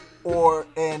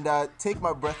 And Take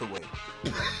My Breath Away.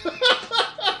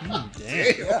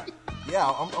 Damn.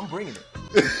 Yeah, I'm bringing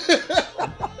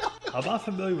it. I'm not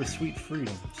familiar with Sweet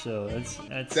Freedom, so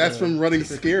that's from Running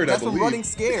Scared. That's I from believe. Running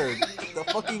Scared.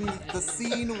 The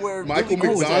scene where Michael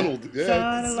Billy McDonald. Shine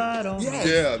Yeah. a light on Yes,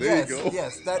 me. Yeah, there you yes, go.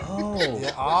 Yes, that. Oh.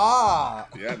 Yeah, ah.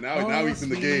 Yeah, now he's in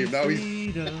the game. Now he's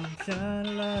Freedom, shine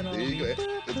a light on there you me.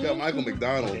 go. It's got Michael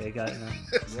McDonald. Okay, I got it now.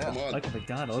 Yeah. Come on. Michael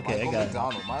McDonald. Okay, Michael I got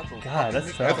McDonald. Michael. God,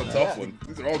 that's That's tough. a tough one.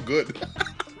 These are all good. it.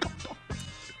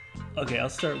 Okay, I'll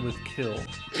start with Kill.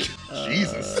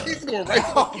 Jesus, he's going right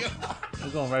for you.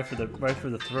 I'm going right for the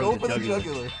Go throat, for the the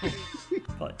jugular. jugular.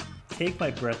 But Take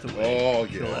My Breath Away. Oh,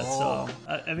 Kill yeah. that song.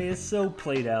 I mean, it's so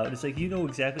played out. It's like you know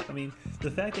exactly. I mean, the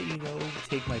fact that you know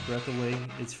Take My Breath Away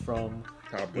is from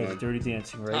Top was Gun. Dirty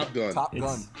Dancing, right? Top Gun. Top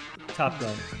Gun. It's Top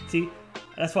Gun. See,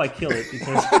 that's why I kill it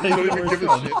because I Don't know even where give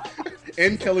it's a from. shit.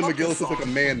 And Kelly Fuck McGillis this is like a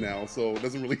song. man now, so it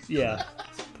doesn't really. Yeah,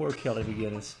 poor Kelly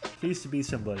McGinnis. He used to be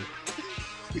somebody.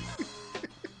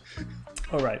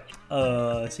 All right.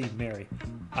 Let's see. Marry.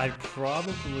 I'd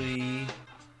probably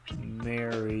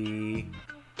marry.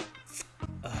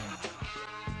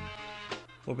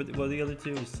 What were the other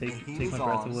two? Was Heat take Is my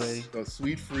breath On. away.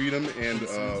 Sweet Freedom and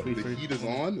Sweet The Freedom. Heat Is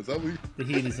On. Is that what? The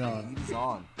heat is on. Heat Is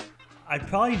On. I'd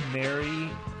probably marry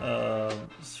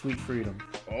Sweet Freedom.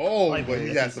 Oh, Like, but he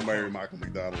wait, has that's to marry Michael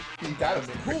McDonald. You gotta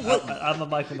be. Who would? I'm a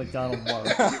Michael McDonald mark.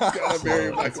 You gotta marry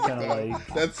So, Michael it's kinda McDonald.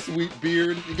 like- That sweet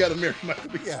beard. You gotta marry Michael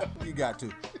Yeah, McDonald. you got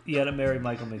to. You got to marry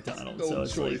Michael McDonald. No so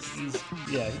it's choice.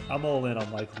 like I'm all in on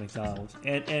Michael McDonald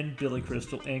and Billy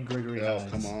Crystal and Gregory Oh,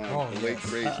 Hines. come on. Oh, The late yes.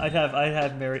 great. I'd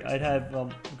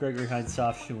have Gregory Hines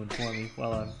soft shoeing for me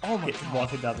while I'm Oh my God.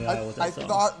 walking down the aisle with that I song.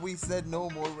 thought we said no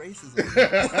more racism.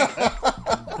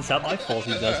 It's not my fault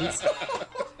he does it.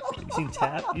 You seen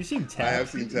Tap? You seen Tap? I have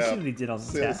seen You Tap. seen what he did on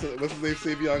Tap? What's his name?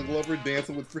 Savion Glover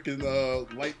dancing with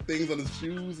freaking light things on his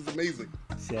shoes. It's amazing.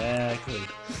 Exactly.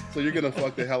 So you're gonna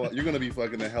fuck the hell out. You're gonna be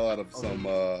fucking the hell out of some.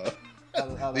 The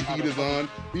Heat Is On.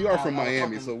 We are from out of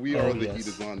Miami, fucking- so we Oh, are the yes. Heat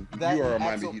Is On. That You are a and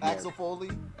Miami Heat. Axel mark. Foley.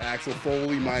 Axel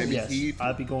Foley, Miami Yes, Heat.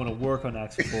 I'd be going to work on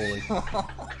Axel Foley.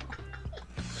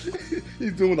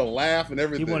 He's doing a laugh and He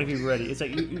everything. won't even be ready. It's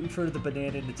like you've heard of the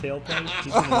banana in the tailpipe.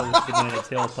 He's gonna know what the banana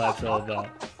tailpipe's all about.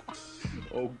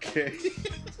 Okay.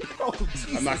 Oh,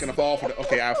 I'm not gonna fall for it.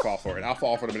 Okay, I'll fall for it. I'll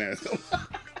fall for the banana.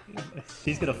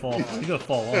 He's gonna fall. He's gonna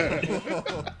fall on it.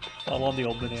 Fall on the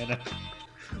old banana.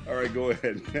 All right, go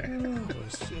ahead.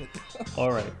 Oh shit.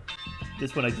 All right.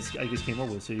 This one I just came up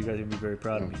with, so you guys are gonna be very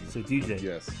proud of me. So DJ,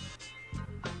 Yes.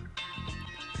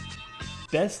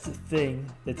 best thing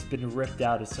that's been ripped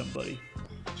out of somebody.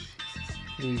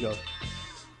 Here you go.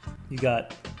 You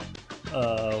got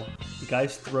the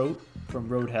guy's throat from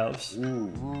Roadhouse,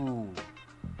 Ooh. Ooh.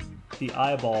 the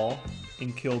eyeball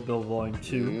in Kill Bill Volume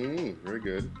 2, Very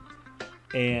good.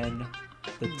 and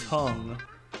the tongue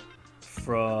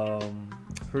from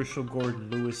Herschel Gordon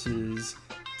Lewis's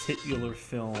titular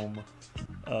film,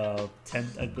 I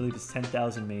believe it's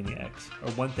 10,000 Maniacs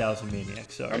or 1,000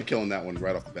 Maniacs. Sorry. I'm killing that one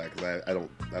right off the bat because I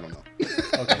don't know.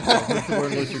 Okay, so Herschel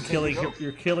Gordon Lewis,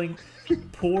 you're killing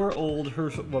poor old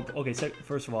Herschel. Well, okay, so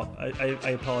first of all, I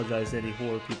apologize to any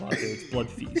horror people out there. It's Blood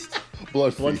Feast.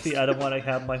 Blood Blood Feast. Feast. I don't want to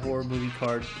have my horror movie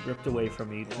card ripped away from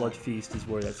me. Blood Feast is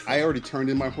where that's from. I already turned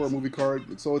in my horror movie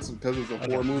card, so it's because it's a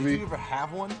horror Did movie. you ever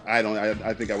have one? I don't.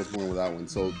 I think I was born without one.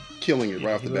 So killing it Yeah,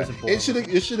 right off he the bat. wasn't born It should with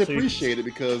it should So you- appreciate it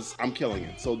because I'm killing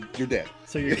it. So you're dead.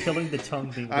 So you're killing the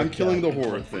tongue being. I'm ripped killing out the in horror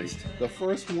Blood thing. Feast. The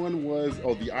first one was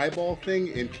the eyeball thing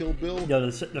in Kill Bill. No,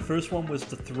 the first one was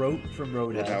the throat from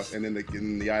Roadhouse, And then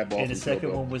the eyeball. and the from Kill second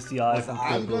Bill. one was the eye Was from the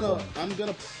Kill eye- Bill. I'm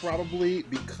gonna probably,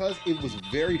 because it was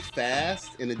very fast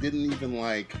and it didn't even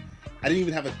I didn't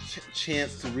even have a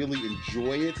chance to really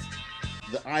enjoy it.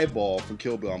 the eyeball from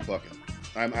Kill Bill, I'm fucking.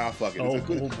 I'll fuck it. Oh, It's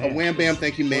a man. wham bam,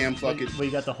 thank you, ma'am. Well, Fuck it. well,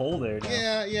 you got the hole there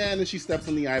now. Yeah, and then she steps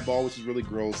on the eyeball, which is really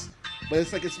gross. But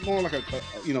it's more like a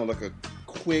like a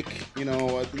quick,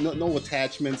 no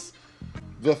attachments.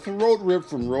 The throat rip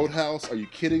from Roadhouse. Are you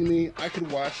kidding me? I could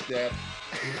watch that.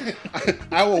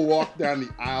 I will walk down the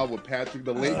aisle with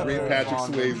the late great Patrick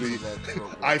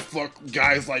Swayze. I fuck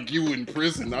guys like you in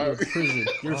prison. You're in prison.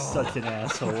 You're such an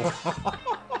asshole.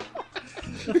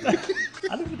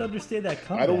 I don't even understand that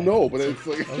comeback. I don't know, but it's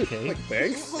like, okay. like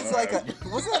thanks. It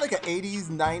was wasn't that like an 80s,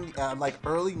 90s, like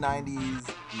early 90s,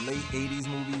 late 80s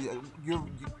movie? You're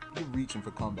reaching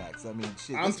for comebacks. I mean,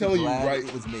 shit. I'm telling you, right?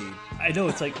 It was made. I know.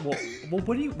 It's like, well,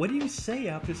 what do you say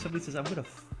after somebody says,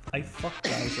 I fuck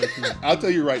guys like you? I'll tell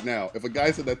you right now, if a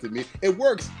guy said that to me, it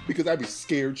works because I'd be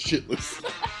scared shitless.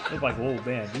 I'm like, whoa,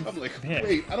 man. I'm like, man.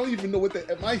 wait, I don't even know what that.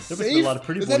 Am I There must safe? be a lot of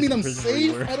pretty Does that boys mean in I'm prison where you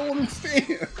safe? were. I don't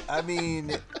understand. I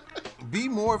mean, be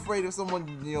more afraid if someone,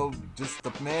 just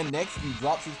the man next to you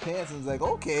drops his pants and is like,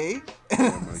 okay.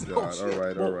 Oh my god! All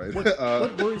right, all right.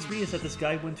 What worries me is that this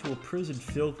guy went to a prison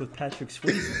filled with Patrick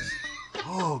Swayze's.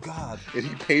 Oh god. And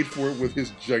he paid for it with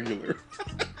his jugular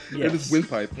Yes. and his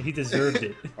windpipe. And he deserved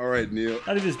it. All right, Neil.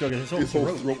 Not even his drug, his whole His whole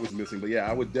throat. throat was missing, but yeah,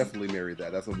 I would definitely marry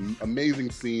that. That's an amazing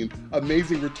scene,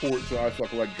 amazing retort to I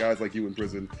fuck like guys like you in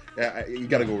prison. You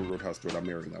gotta go with Roadhouse Story. I'm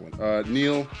marrying that one.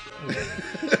 Neil,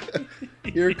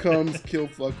 here comes Kill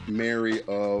Fuck Marry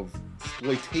of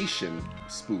exploitation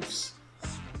spoofs.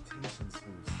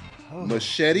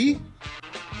 Machete,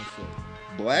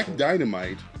 Black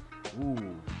Dynamite,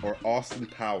 or Austin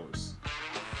Powers.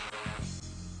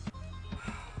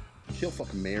 Kill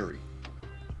Fuck Marry.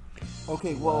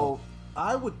 Okay, well,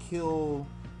 I would kill.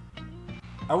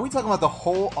 Are we talking about the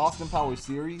whole Austin Powers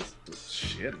series?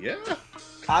 Shit, yeah.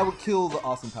 I would kill the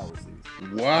Austin Powers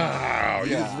series. Wow,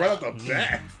 you Yeah. just right off the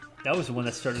bat. That was the one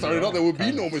that started Started it out, there would be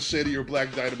kind no of. Machete or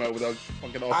Black Dynamite without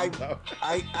fucking Austin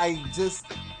Powers.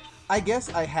 I guess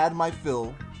I had my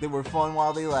fill. They were fun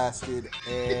while they lasted,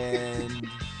 and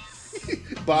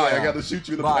Bye, Yeah. I gotta shoot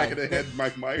you in the Bye. back of the head,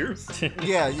 Mike Myers.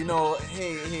 yeah,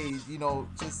 hey,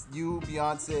 just you,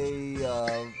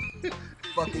 Beyonce,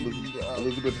 fucking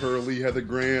Elizabeth Hurley, Heather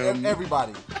Graham.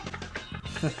 everybody.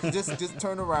 just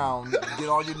turn around, get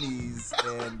on your knees,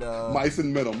 and Mice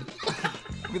and Minim.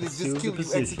 I'm gonna Assume just the kill you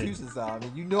position. execution style.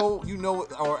 I mean,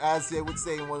 or as they would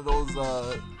say in one of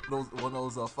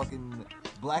those fucking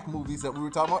black movies that we were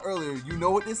talking about earlier. You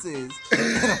know what this is? And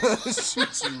I'm gonna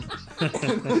shoot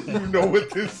you. You know what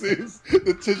this is?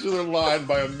 The titular line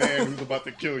by a man who's about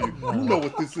to kill you. You know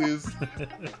what this is?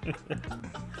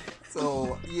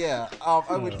 So yeah,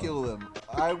 I would kill him.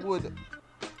 I would.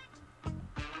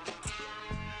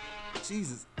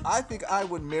 Jesus, I think I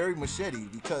would marry Machete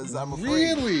because I'm afraid.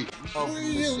 Really? of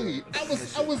Really?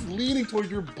 Machete. I was leaning toward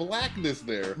your blackness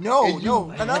there. No, And you-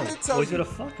 no, I and I'm know. gonna tell Always you, gonna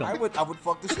fuck him. I would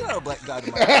fuck the shit out of Black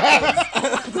Dynamite.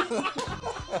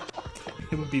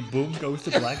 It would be Boom Goes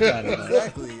to Black Dynamite.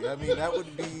 Exactly. I mean, that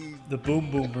would be The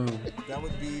Boom Boom Room.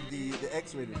 the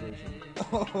X-rated version.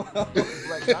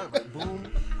 Black Dynamite.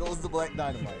 Boom goes the Black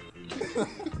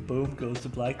Dynamite. Boom Goes to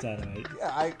Black Dynamite.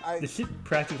 Yeah, The shit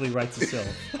practically writes itself.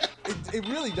 it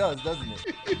really does, doesn't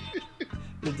it?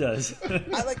 It does.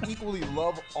 I equally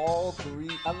love all three.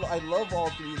 I love all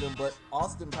three of them, but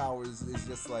Austin Powers is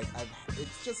just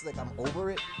it's just like I'm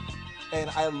over it. And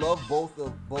I love both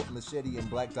Machete and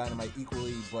Black Dynamite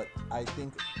equally, but I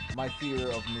think my fear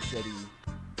of Machete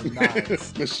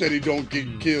knives. Machete don't get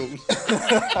killed.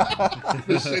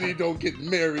 Machete don't get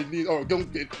married or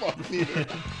don't get fucked either.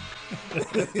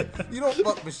 You don't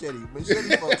fuck Machete.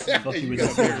 Machete fucks you. Fuck you You with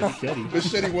gotta your marry- machete.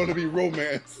 Machete want to be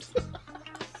romanced.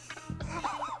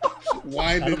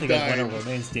 Wine I don't and think I'd want dine. to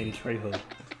romance Danny Trejo.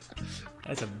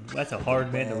 That's a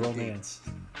hard man to romance.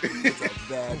 It's a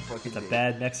bad fucking It's a day.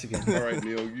 bad Mexican. All right,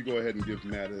 Neil, you go ahead and give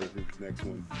Matt his next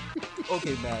one.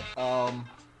 Okay, Matt.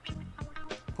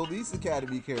 Police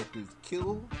Academy characters.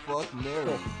 Kill, fuck, marry.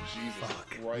 Oh, Jesus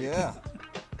Christ. Yeah.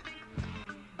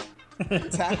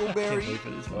 Can't Tackleberry, wait for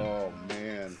this one. Oh,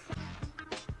 man.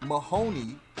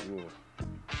 Mahoney, Ugh.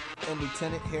 and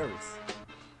Lieutenant Harris.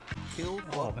 Kill,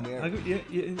 Oh, fuck, man. marry.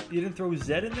 You didn't throw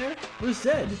Zed in there? Where's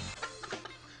Zed?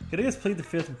 Could I just plead the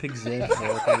fifth and pick Zed? For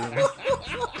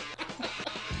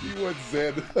You want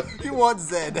Zed. You want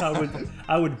Zed.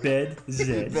 I would bed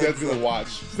Zed. Zed's gonna watch.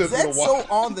 Zed's gonna Zed's so watch.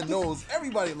 on the nose.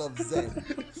 Everybody loves Zed.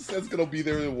 Zed's gonna be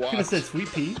there and Could have watch. said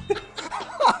Sweet Pea.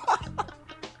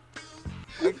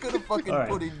 I could have fucking All right,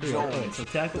 put in here, Jones. all right, so the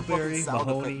fucking Tackleberry, sound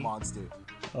Mahoney. effect monster.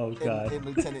 Oh God, And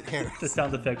Lieutenant the Harris.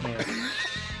 sound effect man.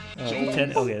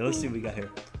 Jones. Okay, let's see what we got here.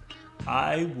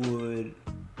 I would.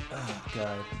 Oh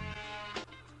God.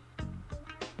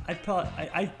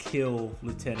 I'd kill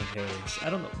Lieutenant Harris. I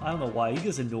don't know why. He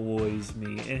just annoys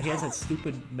me, and he has that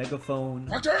stupid megaphone.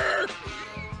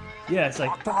 Yeah, it's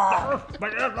like,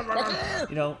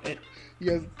 you know,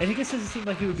 Yes. and he just doesn't seem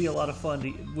like it would be a lot of fun.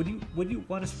 Would you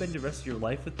want to spend the rest of your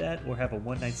life with that, or have a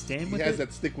one-night stand He with has it?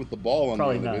 that stick with the ball on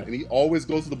Probably the end of not. it, and he always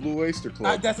goes to the Blue Oyster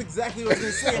Club. That's exactly what I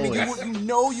was gonna say. I mean,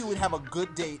 you would have a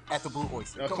good date at the Blue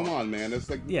Oyster. Oh, come on, man. It's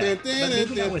like, Yeah, but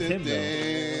maybe not with him, though.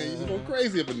 He's going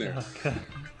crazy up in there.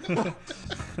 Okay.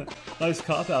 Nice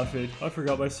cop outfit. I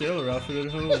forgot my sailor outfit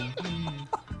at home.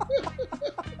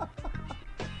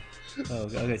 Oh,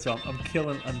 okay. So I'm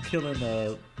killing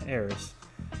Harris.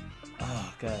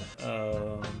 Oh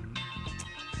god.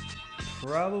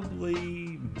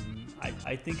 Probably.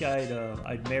 I think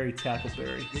I'd marry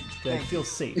Tackleberry. I feel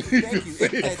safe.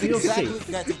 Thank you. I feel safe.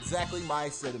 That's exactly my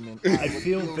sentiment. I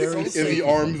feel very safe. In the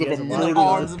arms He of has a lot In the murderer.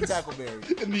 arms of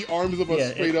Tackleberry. In the arms of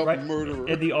a straight up murderer.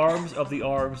 In the arms of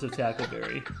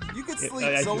Tackleberry. You could sleep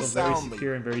I so feel very soundly.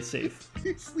 secure and very safe.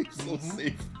 He sleeps so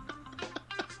safe.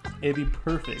 It'd be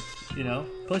perfect, you know.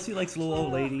 Plus, he likes little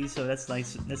old ladies, so that's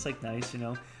nice. That's like nice, you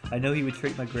know. I know he would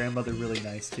treat my grandmother really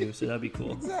nice too, so that'd be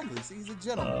cool. Exactly. See, he's a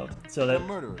gentleman. So Not a that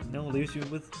murderer. leaves you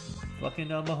with fucking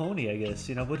Mahoney, I guess,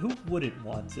 you know. But who wouldn't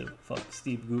want to fuck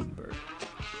Steve Gutenberg?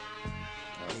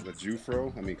 The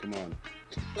Jufro? I mean, come on.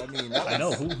 I mean, I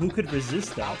know who could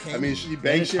resist that. I mean, she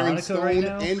banged Sharon Hanukkah Stone right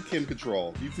now? and Kim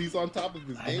Cattrall. He's on top of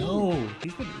his I game. know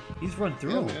he's run Yeah,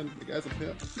 through. man. The guy's a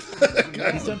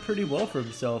pimp. He's done pretty well for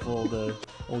himself, old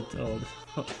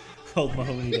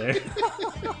Mahoney there.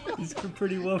 He's done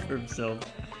pretty well for himself.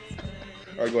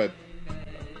 All right, go ahead.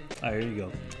 All right, here you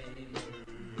go.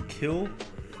 Kill,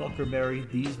 fuck or marry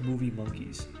these movie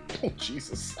monkeys. Oh,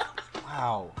 Jesus.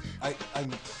 wow. I'm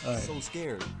All right. so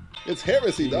scared. It's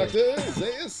heresy, Yeah. Doctor.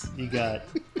 Zeus. You got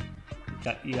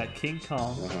King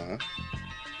Kong. Uh-huh.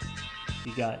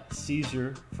 You got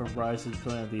Caesar from Rise of the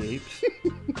Planet of the Apes.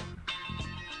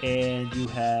 And you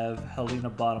have Helena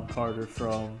Bonham Carter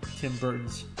from Tim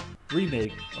Burton's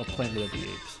remake of Planet of the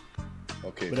Apes.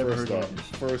 Okay, Whatever her name is.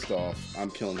 first off, I'm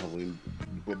killing Helene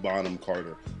Bonham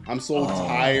Carter. I'm so Oh,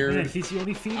 tired. man, she's the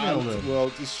only female though.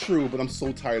 Well, it's true, but I'm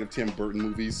so tired of Tim Burton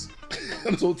movies.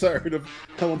 I'm so tired of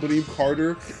Helen Bonham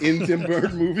Carter in Tim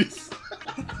Burton movies.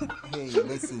 Hey,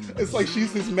 listen. It's like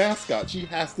she's his mascot. She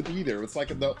has to be there. It's like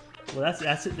the Well,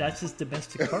 that's his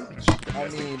domestic partner. I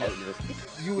mean, partner.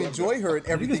 you enjoy her in You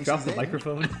everything just dropped she's the in.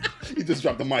 microphone. He just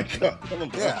dropped the mic. Yeah.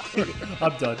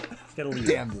 I'm done. Gotta leave.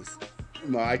 Damn this.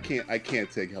 No, I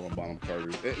can't take Helen Bonham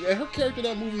Carter. Her character in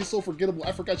that movie is so forgettable.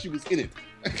 I forgot she was in it.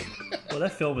 Well,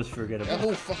 that film is That forgettable.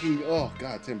 whole fucking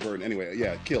god, Tim Burton. Anyway,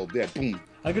 yeah, killed, dead, boom.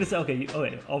 I'm gonna say okay.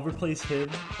 I'll replace him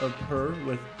or her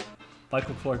with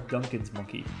Michael Clark Duncan's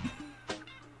monkey.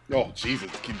 Oh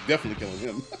Jesus, keep definitely killing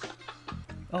him.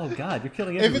 Oh God, you're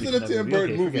killing If everybody. it's in a from that Tim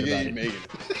Burton Okay, movie, forget it ain't about making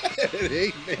it. It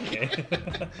ain't making it.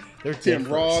 Okay. They're Tim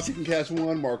dead Roth, first. you can catch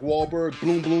one. Mark Wahlberg,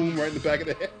 bloom, right in the back of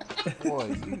the head.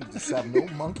 Boy, you just have no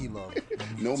monkey love.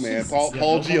 No man, Jesus. Paul Yeah, no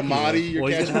monkey Giamatti, love. you're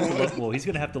Well, catching he's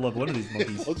gonna have to love one of these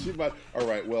monkeys. Paul Giamatti. All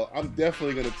right, well, I'm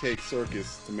definitely gonna take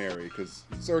Circus to marry because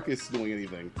Circus doing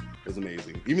anything is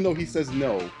amazing. Even though he says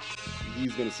no,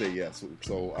 he's gonna say yes.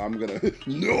 So I'm gonna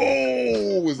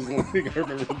no is the one thing I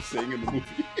remember him saying in the movie.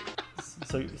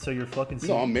 So you're fucking.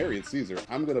 No, I'm marrying Caesar.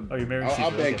 I'm gonna. Oh, you're marrying I'll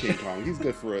Caesar, bang okay. King Kong. He's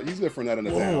good for a night in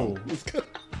the Whoa. town. He's good.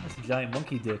 That's a giant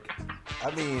monkey dick.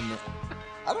 I mean,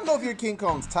 I don't know if your King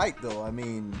Kong's tight though. I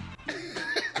mean,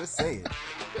 just say it.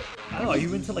 I don't know. Are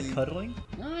you into like cuddling?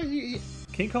 Nah,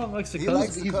 King Kong likes to He cuddle.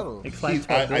 likes to cuddle. And climb he's,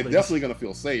 tall I buildings. definitely gonna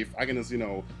feel safe. I can just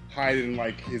hide in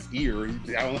like his ear.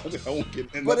 I won't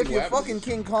get. But nothing if will you're happen. fucking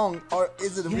King Kong,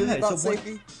 is it really Yeah, about so what-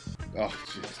 safety? Oh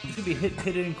jeez. He's gonna be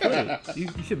hit and quit it. You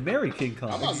should marry King Kong.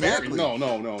 I'm not Exactly. married.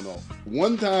 No.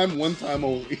 One time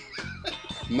only.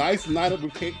 Nice night up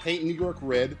with paint New York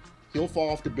red. He'll fall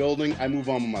off the building. I move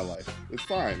on with my life. It's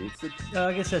fine.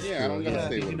 I guess that's Yeah, I true. don't gotta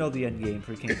stay with You him. know the end game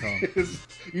for King Kong.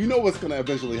 You know what's gonna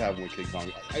eventually happen with King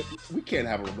Kong. We can't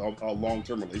have a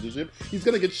long-term relationship. He's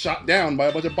gonna get shot down by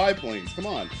a bunch of biplanes. Come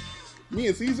on. Me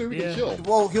and Caesar, we Yeah. can chill.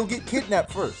 Well, he'll get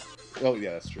kidnapped first, Oh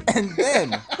yeah, that's true. and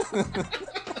then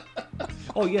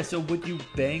Oh yeah, so would you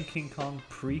bang King Kong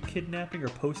pre-kidnapping or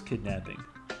post-kidnapping?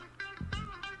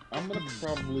 I'm gonna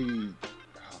probably.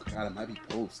 Oh god, it might be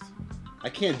post. I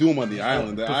can't do him on the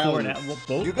island. The Before island. and well,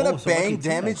 both. you're gonna oh, so lucky bang too,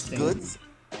 damaged I'm goods.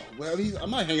 Well, I'm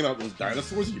not hanging out with those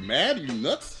dinosaurs. Are you mad? Are you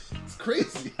nuts? It's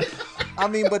crazy. I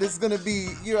mean, but it's gonna be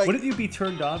you're like Wouldn't you be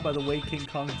turned on by the way King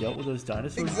Kong dealt with those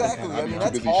dinosaurs? exactly. I'd I be mean, too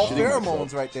that's busy all shitting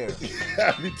pheromones myself. right there.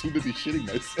 I'd be too busy shitting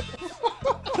myself.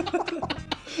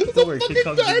 don't worry, King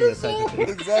Kong can do that type of thing.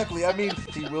 Exactly. I mean,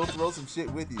 he will throw some shit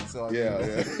with you. So I mean,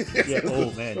 Yeah. Yeah.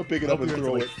 Oh man. He'll pick it I up hope and you're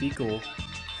throw into, it.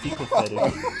 Fecal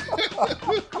fetish.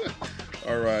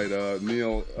 All right,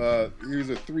 Neil. Here's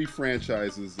the 3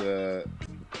 franchises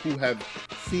who have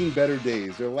seen better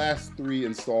days. Their last 3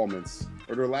 installments,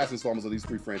 or their last installments of these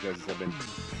 3 franchises, have been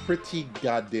pretty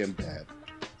goddamn bad.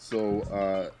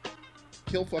 So,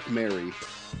 Kill Fuck Mary,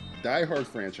 Die Hard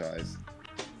franchise,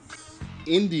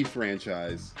 Indie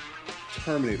franchise,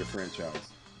 Terminator franchise.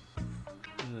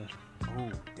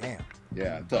 oh damn.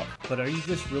 Yeah, tough. But are you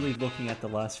just really looking at the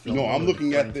last film? No, or I'm the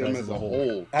looking at them franchise as a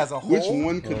whole. As a whole? Which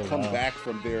one could Oh, come wow. back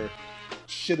from their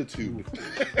shititude?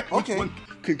 Okay. Which one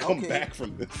could come Okay. back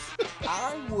from this?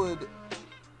 I would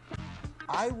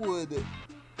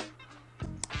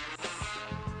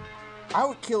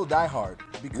kill Die Hard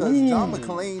because John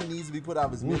McClane needs to be put out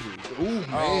of his misery. Ooh,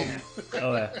 man.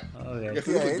 Oh yeah. Okay. Yes,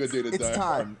 Yeah, it was a good day to it's die.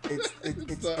 time.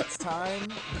 It's time.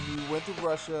 You went to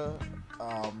Russia.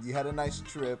 You had a nice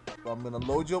trip. I'm gonna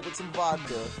load you up with some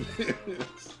vodka.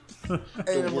 and The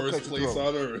then we'll worst cut your place throat.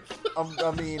 on earth.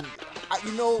 I mean,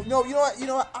 you know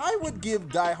what? I would give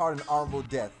Die Hard an honorable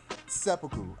death.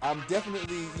 Seppuku. I'm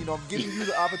definitely, I'm giving you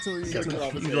the opportunity Cut to.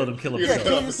 off his You head. let him kill You Yeah, himself. cut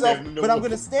kill off his yourself, head. No, but I'm no.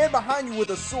 gonna stand behind you with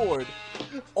a sword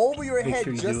over your Make head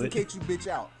sure you just do in it. case you bitch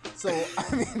out. So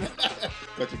I mean,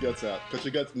 Cut your guts out. Cut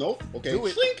your guts. Nope. Okay. do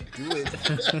it, Shrink. do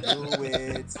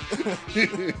it.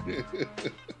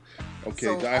 Okay,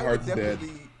 So Die I would Hard's dead.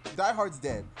 definitely- Die Hard's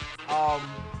dead.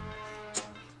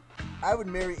 I would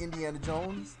marry Indiana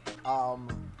Jones,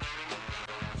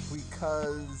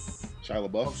 because Shia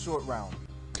of LaBeouf. Short Round.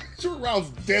 Short Round's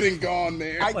dead and gone,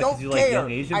 man. I What, don't 'cause you like care. young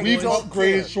Asian I We've don't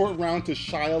upgraded care. Short Round to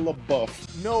Shia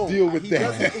LaBeouf. No, Deal with he that.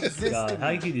 doesn't exist. God, in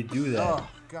how me. could you do that? Oh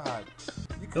God.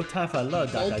 You No time for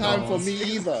love, No Dr. time for Jones. me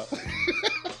either.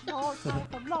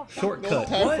 Shortcut. No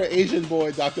time what? for Asian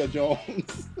boy, Dr.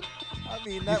 Jones. I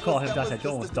mean, You that call was, him that Dr. was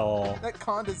Jones, just doll. That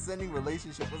condescending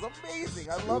relationship was amazing.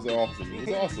 I was loved it. awesome. It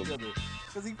was awesome.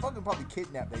 Because he fucking probably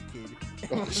kidnapped that kid.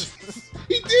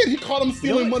 He did. He caught him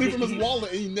stealing what? money from his He-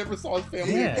 wallet, and he never saw his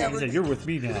family Yeah, again. he said, "You're with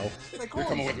me now. Like, You're holy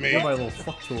coming with shit. me. You're my little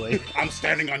fuck toy." I'm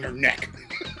standing on your neck.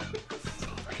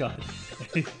 God,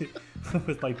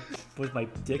 with my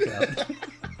dick out.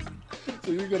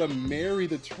 So you're gonna marry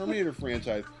the Terminator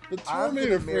franchise. The I'm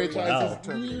Terminator gonna marry franchise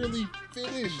Wow. is nearly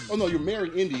finished. Oh no, you're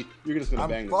marrying Indy. You're just gonna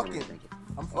bang the Terminator franchise.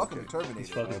 I'm fucking Okay. the Terminator. He's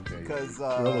fucking. Okay. Because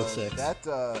Robo Six. that T,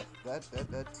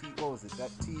 what was it?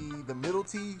 That T, the middle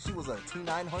T, she was a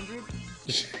T900.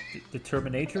 The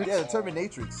Terminatrix. Yeah, the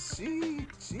Terminatrix. She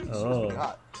was Oh. pretty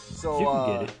hot. So She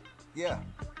can get it. Yeah,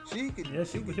 she could. Yeah,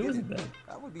 she could wasn't get it. bad.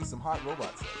 That would be some hot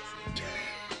robot sex.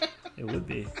 It would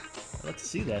be. I'd like to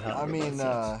see that. I mean,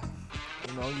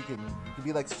 you could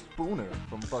be like Spooner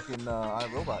from fucking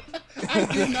iRobot. I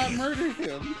did not murder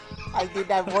him. I did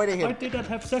not murder I him. did not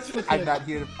have sex with him. I'm not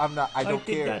here. I don't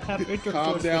did care. not have intercourse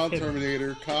Calm down, with him.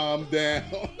 Terminator. Calm down.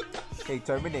 Hey,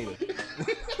 Terminator.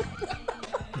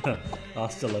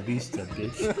 Hasta la vista,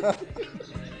 bitch.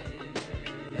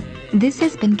 This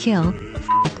has been Kill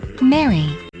Mary.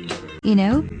 You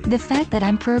know, the fact that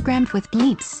I'm programmed with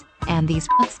bleeps, and these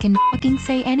fucks can fucking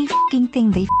say any fucking thing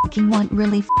they fucking want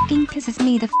really fucking pisses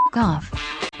me the fuck off.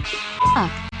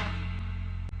 Fuck.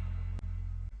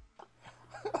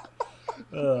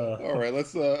 All right,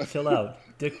 let's Chill out,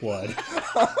 dickwad.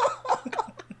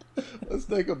 let's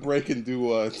take a break and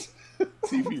do a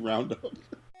TV roundup.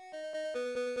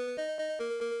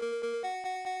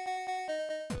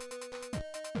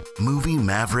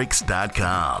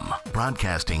 MovieMavericks.com,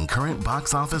 broadcasting current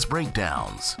box office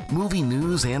breakdowns, movie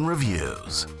news, and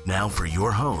reviews. Now for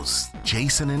your hosts,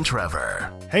 Jason and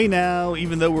Trevor. Hey now,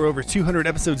 even though we're over 200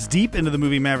 episodes deep into the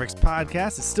Movie Mavericks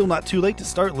podcast, it's still not too late to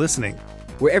start listening.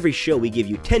 Where every show we give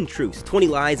you 10 truths, 20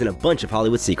 lies, and a bunch of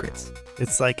Hollywood secrets.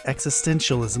 It's like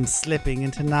existentialism slipping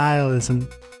into nihilism.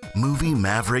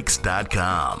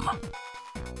 MovieMavericks.com.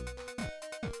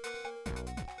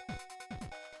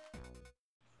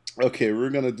 Okay, we're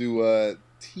gonna do a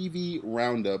TV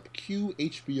roundup. Cue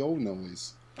HBO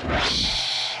noise.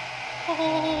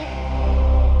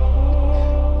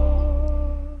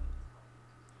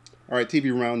 All right,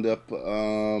 TV roundup.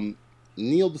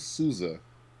 Neil D'Souza.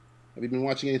 Have you been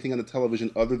watching anything on the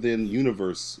television other than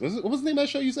Universe? What was the name of that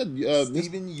show you said?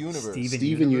 Steven Universe.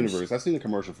 Steven Universe. I've seen the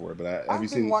commercial for it, but have you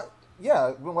seen? Yeah,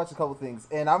 I've been watching a couple things,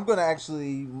 and I'm gonna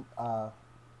actually.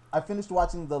 I finished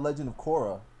watching The Legend of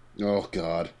Korra. Oh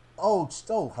God. Oh,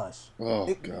 hush.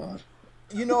 Oh God.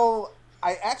 You know,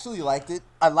 I actually liked it.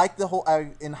 I liked the whole.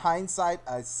 In hindsight,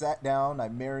 I sat down, I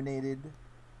marinated,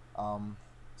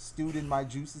 stewed in my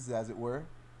juices, as it were,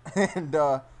 and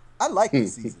I liked the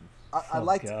season. I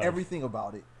liked God. everything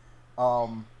about it.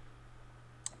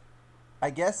 I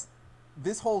guess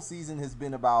this whole season has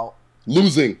been about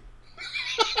losing.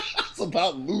 It's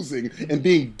about losing and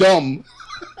being dumb.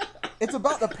 It's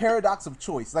about the paradox of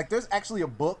choice. Like, there's actually a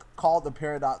book called The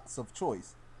Paradox of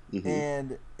Choice. Mm-hmm.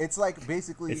 And it's like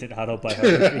basically... Is it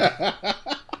autobiography?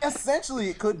 Essentially,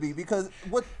 it could be, because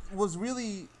what was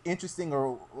really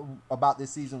interesting about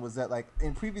this season was that, like,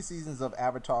 in previous seasons of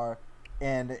Avatar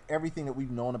and everything that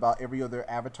we've known about every other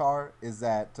Avatar is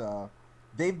that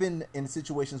they've been in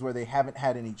situations where they haven't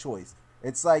had any choice.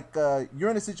 It's like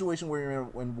you're in a situation where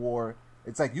you're in war.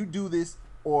 It's like you do this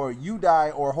or you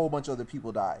die or a whole bunch of other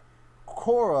people die.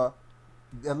 Korra,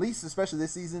 at least especially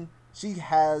this season, she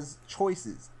has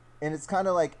choices. And it's kind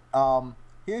of like,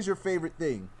 here's your favorite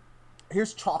thing.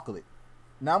 Here's chocolate.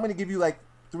 Now I'm going to give you like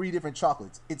 3 different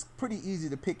chocolates. It's pretty easy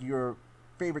to pick your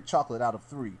favorite chocolate out of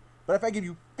 3. But if I give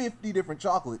you 50 different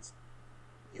chocolates,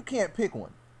 you can't pick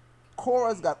one.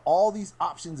 Korra's got all these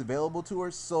options available to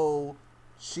her, so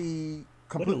she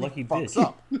completely fucks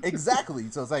up. Exactly.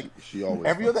 So it's like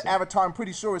every other Avatar, I'm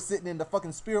pretty sure, is sitting in the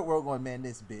fucking spirit world going, man,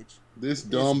 this bitch. This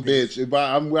dumb bitch. If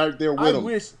I'm right there with him.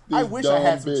 I wish I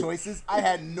had some choices. I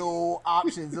had no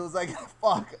options. It was like,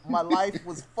 fuck, my life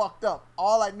was fucked up.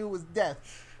 All I knew was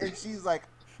death. And she's like,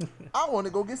 I want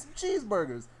to go get some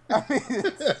cheeseburgers. I mean,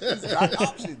 she's got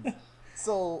options.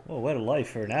 So, what a life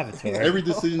for an Avatar. Every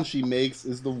decision she makes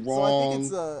is the wrong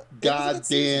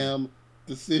goddamn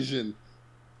decision.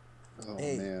 Oh,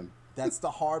 hey, man. That's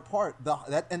the hard part.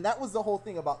 That was the whole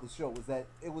thing about the show, was that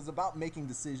it was about making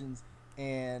decisions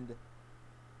and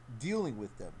dealing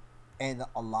with them. And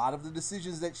a lot of the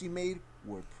decisions that she made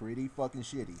were pretty fucking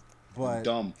shitty. But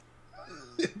dumb.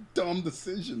 Dumb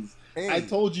decisions. Hey. I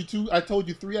told you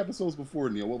 3 episodes before,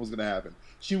 Neil, what was going to happen.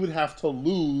 She would have to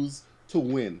lose to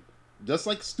win. Just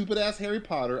like stupid ass Harry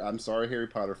Potter. I'm sorry, Harry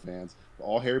Potter fans.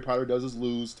 All Harry Potter does is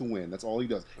lose to win. That's all he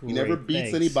does. He never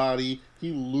beats anybody.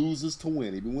 He loses to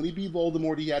win. Even when he beat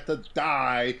Voldemort, he had to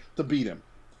die to beat him.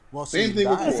 Well, same thing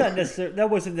with that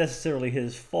wasn't necessarily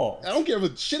his fault. I don't care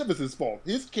if shit if it's his fault.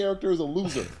 His character is a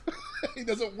loser. He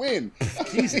doesn't win.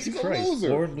 Jesus He's Christ, a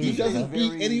loser. He doesn't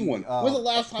beat anyone. When's the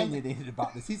last time? Opinionated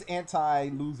about this. He's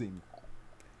anti-losing.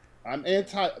 I'm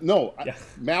anti. No, yeah.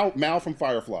 Mal from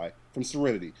Firefly, from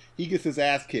Serenity. He gets his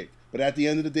ass kicked. But at the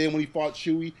end of the day, when he fought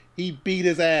Chewie, he beat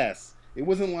his ass. It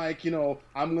wasn't like,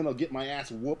 I'm going to get my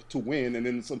ass whooped to win, and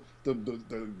then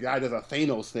the guy does a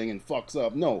Thanos thing and fucks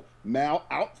up. No, Mal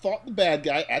outfought the bad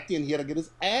guy. At the end, he had to get his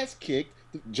ass kicked.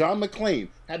 John McClane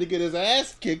had to get his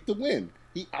ass kicked to win.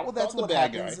 He outfought the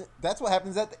bad guy. That's what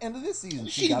happens at the end of this season.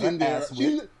 She got her ass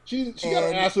whipped. She got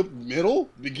her ass whipped middle,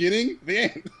 beginning, the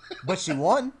end. But she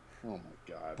won. Oh, my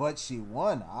God. But she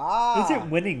won. Is it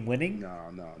winning?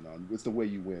 No. It's the way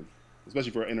you win.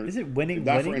 Especially for entertainment. Is it winning?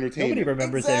 Not for entertainment. Nobody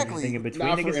remembers everything in between.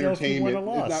 Not for entertainment.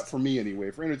 It's not for me anyway.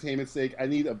 For entertainment's sake, I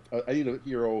need a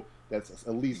hero that's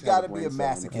at least. You got to be a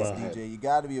masochist, DJ. You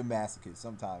got to be a masochist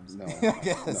sometimes. No, I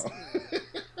guess. No.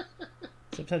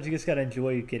 Sometimes you just got to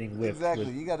enjoy getting whipped.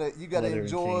 Exactly. You gotta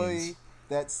enjoy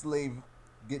that slave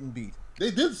getting beat.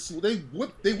 They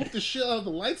whipped the shit out of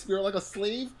the light spirit like a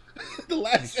slave. The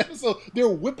last episode, they're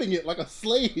whipping it like a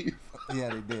slave. Yeah,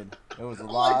 they did. There was a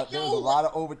lot. There was a lot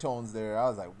of overtones there. I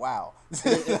was like, wow.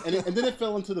 and then it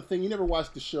fell into the thing. You never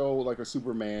watched the show like a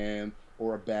Superman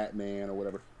or a Batman or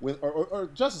whatever, or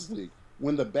Justice League.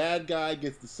 When the bad guy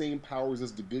gets the same powers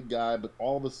as the good guy, but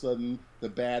all of a sudden the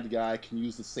bad guy can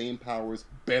use the same powers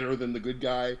better than the good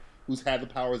guy who's had the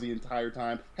powers the entire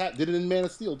time. Did it in Man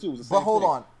of Steel too. It was the same but hold thing.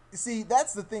 on. See,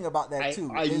 that's the thing about that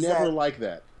too. I never like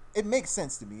that. It makes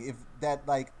sense to me if that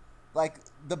like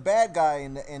the bad guy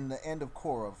in the end of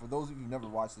Korra. For those of you who never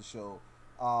watched the show,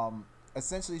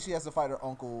 essentially she has to fight her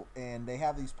uncle, and they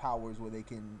have these powers where they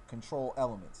can control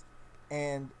elements,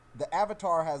 and the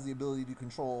Avatar has the ability to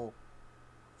control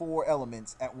 4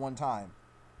 elements at one time,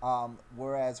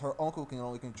 whereas her uncle can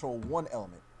only control 1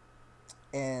 element.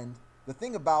 And the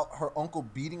thing about her uncle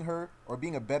beating her or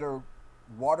being a better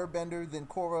waterbender than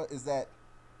Korra is that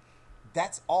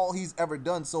that's all he's ever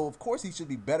done. So of course he should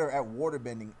be better at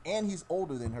waterbending, and he's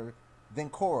older than her than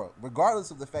Korra,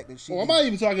 regardless of the fact that she. Well, I'm not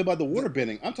even talking about the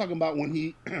waterbending. I'm talking about when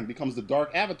he becomes the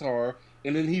Dark Avatar,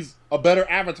 and then he's a better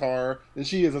Avatar than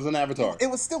she is as an Avatar. It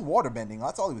was still waterbending.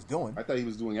 That's all he was doing. I thought he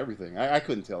was doing everything. I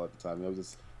couldn't tell at the time.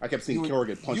 I kept seeing Korra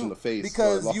get punched in the face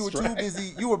because you were too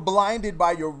busy. You were blinded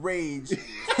by your rage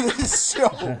for this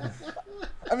show.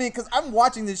 I mean, because I'm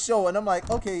watching this show and I'm like,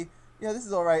 okay, yeah, this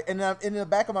is all right. And I'm, in the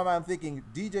back of my mind, I'm thinking,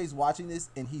 DJ's watching this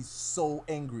and he's so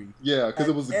angry. Yeah, because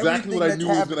it was exactly what I knew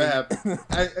was going to happen.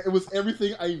 It was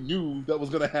everything I knew that was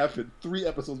going to happen 3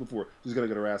 episodes before. She's going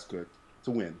to get her ass kicked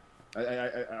to win.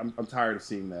 I'm tired of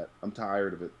seeing that. I'm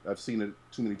tired of it. I've seen it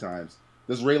too many times.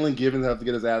 Does Raylan Givens have to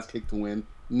get his ass kicked to win?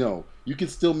 No. You can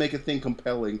still make a thing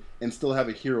compelling and still have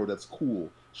a hero that's cool.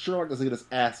 Sherlock doesn't get his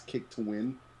ass kicked to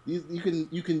win.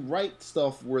 You can write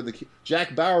stuff where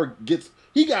Jack Bauer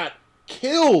got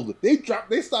killed. They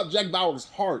stopped Jack Bauer's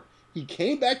heart. He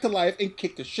came back to life and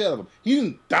kicked the shit out of him. He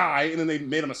didn't die and then they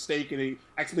made a mistake and he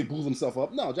accidentally blew himself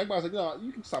up. No, Jack Bauer's like, no,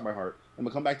 you can stop my heart. I'm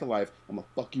gonna come back to life. I'm gonna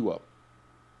fuck you up.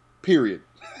 Period.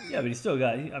 Yeah, but he still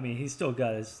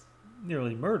got his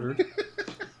nearly murdered.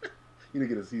 He didn't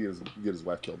get his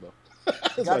wife killed though.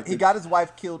 He got his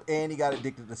wife killed and he got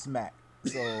addicted to smack.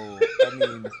 So I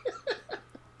mean,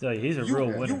 tell you, he's a real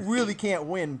winner. You really can't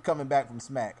win coming back from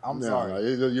smack. I'm sorry.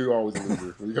 No, you're always a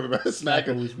loser. When you're coming back to smack,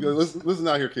 listen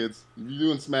out here, kids. If you're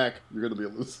doing smack, you're gonna be a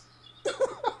loser.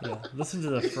 Yeah, listen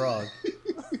to the frog.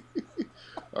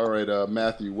 All right,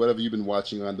 Matthew, what have you been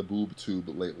watching on the boob tube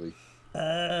lately?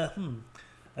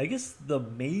 I guess the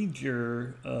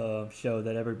major show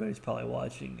that everybody's probably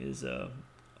watching is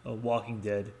Walking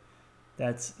Dead.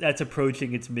 That's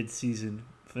approaching its mid-season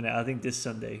finale. I think this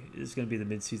Sunday is going to be the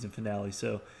mid-season finale.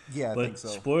 So yeah, I think so.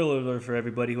 Spoiler alert for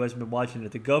everybody who hasn't been watching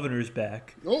it: the governor's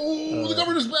back. Oh, the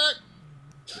governor's back!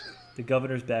 The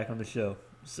governor's back on the show.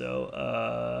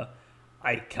 So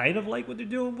I kind of like what they're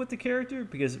doing with the character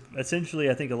because essentially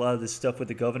I think a lot of this stuff with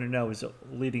the governor now is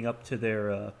leading up to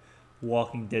their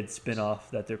Walking Dead spinoff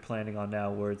that they're planning on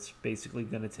now, where it's basically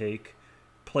going to take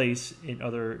place in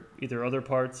either other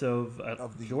parts of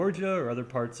Georgia or other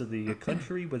parts of the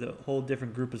country with a whole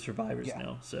different group of survivors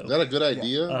now. So is that a good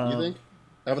idea? You think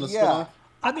having a spinoff?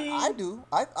 I mean, I do.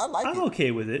 I like it. I'm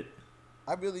okay with it.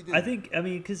 I really do. I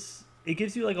mean, because it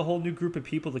gives you like a whole new group of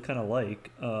people to kind of like,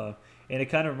 and it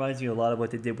kind of reminds me a lot of what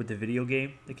they did with the video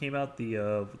game that came out,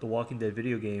 the Walking Dead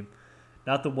video game,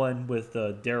 not the one with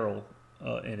Daryl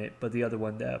in it, but the other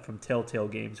one that from Telltale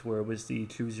Games where it was the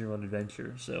choose your own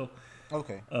adventure. So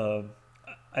okay,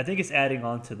 I think it's adding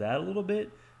on to that a little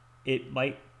bit. It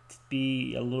might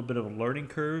be a little bit of a learning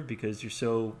curve because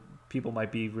people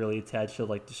might be really attached to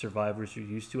like the survivors you're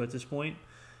used to at this point.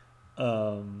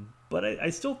 But I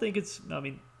still think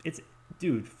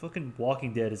dude, fucking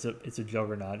Walking Dead is a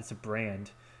juggernaut. It's a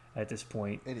brand at this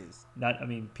point. It is.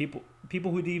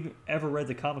 People who'd ever read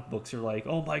the comic books are like,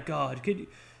 oh my god,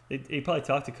 they probably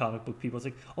talk to comic book people. It's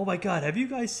like, oh my god, have you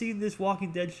guys seen this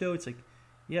Walking Dead show? It's like,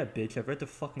 yeah, bitch, I've read the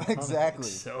fucking comic exactly. books.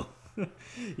 So,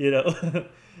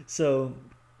 so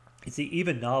it's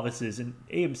even novices, and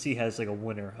AMC has like a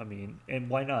winner. I mean, and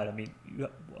why not? I mean,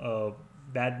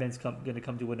 Mad Men's going to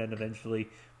come to an end eventually.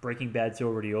 Breaking Bad's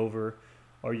already over.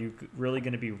 Are you really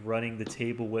going to be running the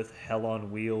table with Hell on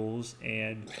Wheels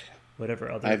and whatever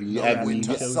other shows they have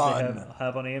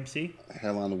on AMC?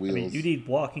 Hell on Wheels. I mean, you need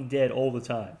Walking Dead all the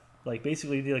time. Like,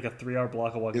 basically, you need like a 3-hour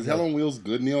block of Walking Dead. Is Hell on Wheels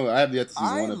good, Neil? I have yet to see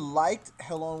one. I liked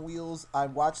Hell on Wheels. I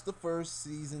watched the first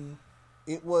season.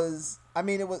 It was.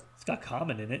 It's got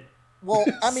Common in it. Well,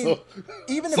 I mean,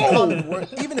 even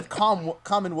if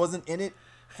Common wasn't in it,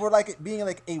 for like it being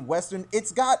like a Western,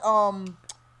 it's got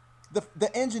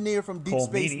the engineer from Deep Cole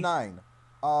Space Meany. Nine.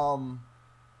 Cole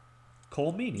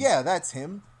Meany. Yeah, that's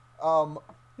him. Yeah,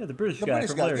 the British guy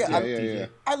from Larry. Yeah.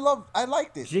 I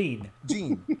liked it. Gene.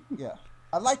 Yeah.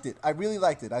 I liked it. I really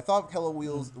liked it. I thought Hell on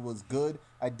Wheels was good.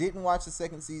 I didn't watch the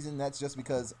second season. That's just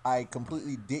because I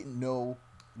completely didn't know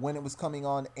when it was coming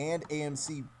on, and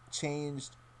AMC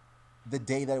changed the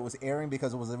day that it was airing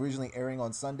because it was originally airing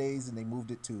on Sundays and they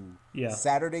moved it to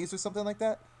Saturdays or something like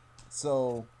that.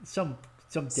 So some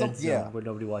dead zone where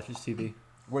nobody watches TV.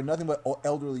 Where nothing but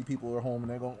elderly people are home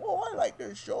and they're going, oh, I like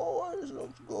this show. This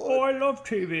looks good. Oh, I love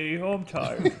TV. Oh, I'm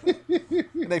tired.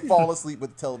 And they fall asleep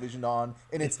with the television on,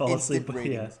 and it's instant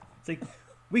ratings. Yeah. It's like,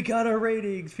 we got our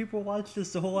ratings. People watched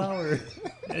us the whole hour.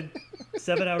 And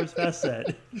 7 hours past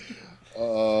that.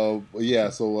 And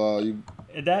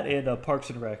that and Parks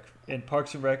and Rec. And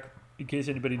Parks and Rec, in case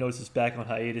anybody knows, is back on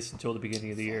hiatus until the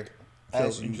beginning of the year. So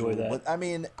As enjoy usual. that. But I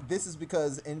mean, this is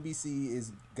because NBC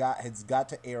has got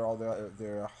to air all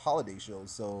their holiday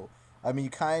shows. So I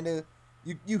mean,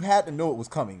 you had to know it was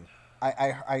coming.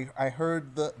 I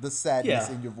heard the sadness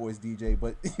in your voice, DJ.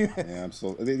 But yeah, I'm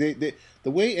so they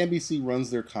the way NBC runs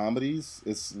their comedies,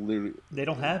 it's literally they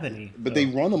don't have any. But they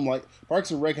run them like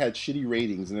Parks and Rec had shitty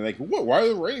ratings, and they're like, what? Why are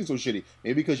the ratings so shitty?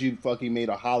 Maybe because you fucking made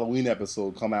a Halloween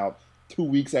episode come out 2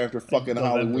 weeks after fucking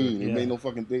Halloween. It made no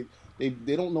fucking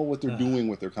They don't know what they're doing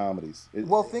with their comedies.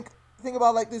 Well, think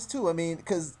about it like this too. I mean,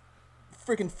 because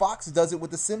freaking Fox does it with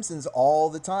The Simpsons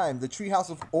all the time. The Treehouse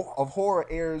of Horror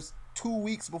airs 2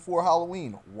 weeks before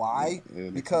Halloween. Why?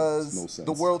 Because no sense.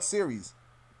 the World Series.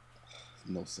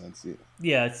 no sense.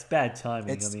 Yeah, it's bad timing.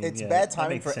 It's I mean, it's yeah, bad that timing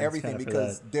makes for sense everything kinda for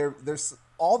because that. there's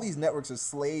all these networks are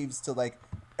slaves to like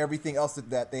everything else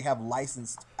that they have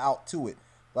licensed out to it.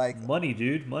 Like, Money,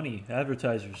 dude, money,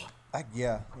 advertisers.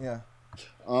 yeah.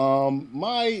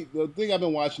 The thing I've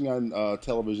been watching on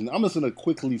television, I'm just gonna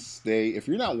quickly stay. If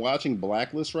you're not watching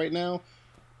Blacklist right now,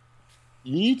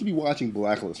 you need to be watching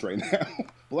Blacklist right now.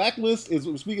 Blacklist is,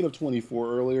 speaking of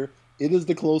 24 earlier, it is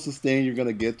the closest thing you're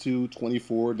gonna get to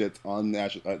 24 that's on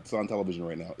it's on television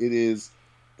right now. It is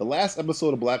the last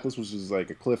episode of Blacklist, which is like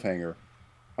a cliffhanger.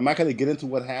 I'm not gonna get into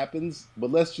what happens,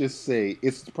 but let's just say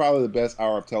it's probably the best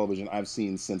hour of television I've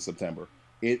seen since September.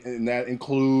 And that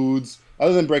includes,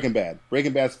 other than Breaking Bad.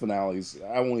 Breaking Bad's finales,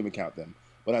 I won't even count them.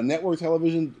 But on network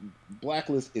television,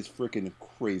 Blacklist is freaking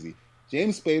crazy.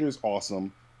 James Spader's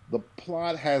awesome. The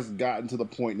plot has gotten to the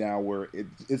point now where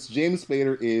it's James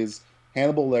Spader is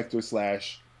Hannibal Lecter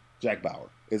 / Jack Bauer.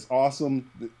 It's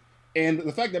awesome. And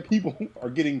the fact that people are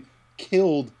getting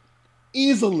killed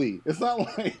easily. It's not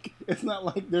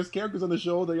like there's characters on the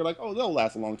show that you're like, oh, they'll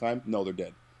last a long time. No, they're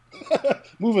dead.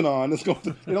 Moving on. Let's go.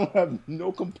 They don't have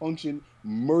no compunction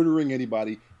murdering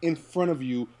anybody in front of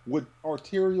you with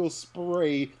arterial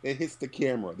spray that hits the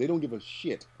camera. They don't give a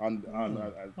shit. Oh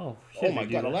My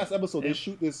god! The last episode, they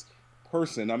shoot this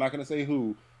person. I'm not gonna say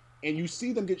who, and you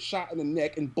see them get shot in the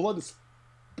neck, and blood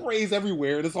sprays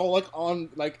everywhere. And it's all like on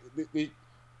like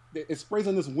it sprays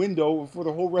on this window for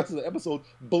the whole rest of the episode.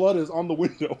 Blood is on the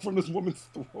window from this woman's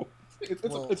throat.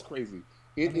 It's crazy.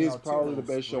 It is probably the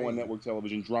best show on network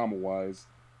television, drama-wise.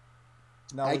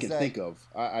 I can think of.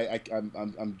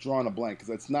 I'm drawing a blank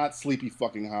because it's not Sleepy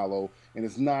fucking Hollow, and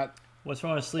it's not. What's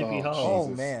wrong with Sleepy Hollow? Oh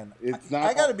man, it's not.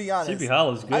 I gotta be honest. Sleepy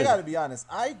Hollow's good. I gotta be honest.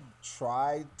 I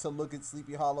tried to look at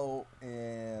Sleepy Hollow,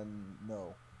 and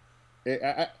no.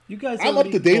 You guys, I'm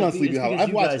up to date on Sleepy Hollow.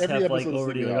 I've watched every episode of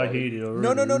Sleepy Hollow. I hate it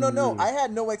already. No. I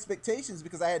had no expectations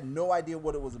because I had no idea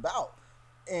what it was about,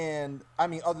 and I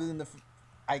mean, other than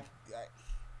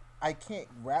I can't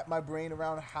wrap my brain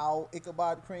around how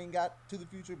Ichabod Crane got to the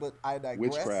future, but I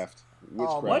digress. Witchcraft.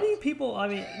 Why do you people? I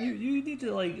mean, you need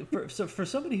to like for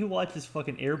somebody who watches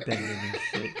fucking Airbending and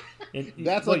shit. And,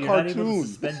 that's a cartoon.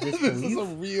 This is a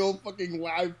real fucking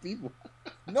live people.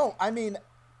 No, I mean,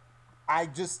 I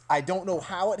don't know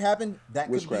how it happened. That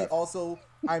could Witchcraft. be also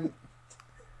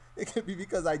It could be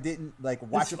because I didn't like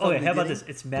watch it from the beginning. How about this?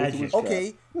 It's magic.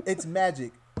 Okay, it's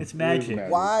magic. It's magic.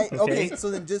 Why? Okay, so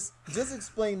then just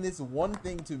explain this one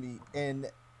thing to me, and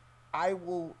I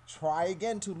will try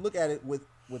again to look at it with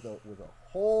a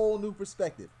whole new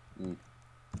perspective.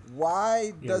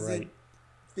 Why doesn't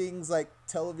things like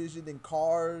television and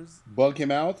cars bug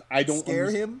him out? I don't scare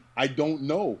him. I don't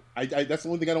know. I that's the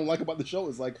only thing I don't like about the show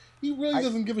is like he really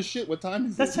doesn't give a shit what time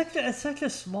he's. That's such a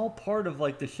small part of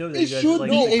like the show that it you guys should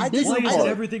like. be a bigger why part. isn't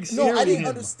everything scary? No, I didn't him?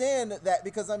 understand that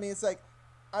because I mean it's like,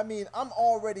 I mean I'm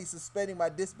already suspending my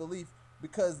disbelief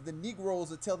because the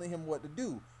Negroes are telling him what to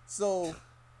do. So,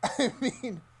 I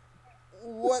mean.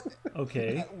 What?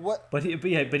 Okay. What? But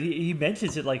he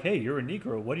mentions it like, "Hey, you're a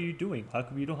Negro. What are you doing? How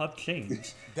come you don't have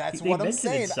chains?" That's what I'm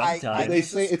saying. They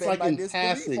say it's like in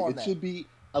passing. It should be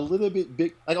a little bit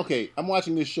big. Like, okay, I'm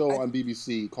watching this show on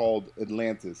BBC called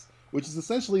Atlantis, which is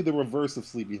essentially the reverse of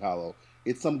Sleepy Hollow.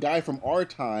 It's some guy from our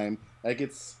time that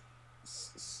gets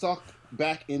sucked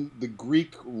back in the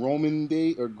Greek-Roman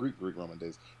day or Greek-Roman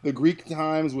days, the Greek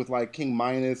times with like King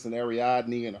Minos and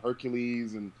Ariadne and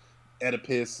Hercules and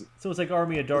Oedipus. So it's like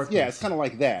Army of Darkness. Yeah, it's kind of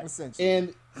like that.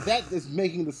 And that is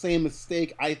making the same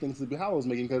mistake I think Sleepy Hollow is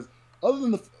making because other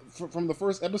than from the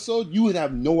first episode, you would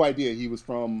have no idea he was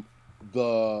from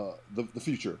the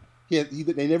future.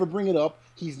 They never bring it up.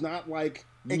 He's not like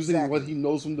using what he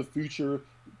knows from the future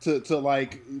to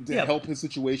help his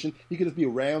situation. He could just be a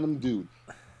random dude.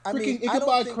 I mean,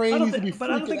 Ichabod Crane needs to be but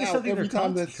I don't think it's something they're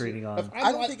concentrating on.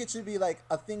 I don't think it should be like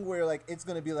a thing where like it's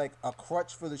gonna be like a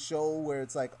crutch for the show where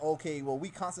it's like, okay, well we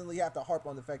constantly have to harp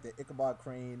on the fact that Ichabod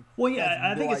Crane. Well, yeah,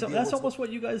 I think that's almost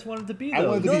what you guys wanted to be. Though. I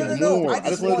wanted to be more. I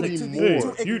just wanted to be.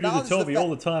 You need to tell me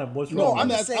all the time what's wrong. I'm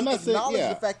not saying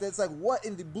the fact that it's like, what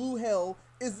in the blue hell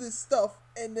is this stuff,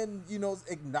 and then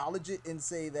acknowledge it and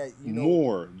say that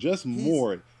more.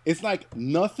 It's like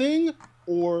nothing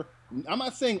or. I'm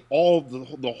not saying all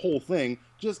the whole thing.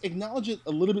 Just acknowledge it a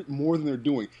little bit more than they're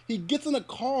doing. He gets in a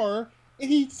car and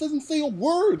he doesn't say a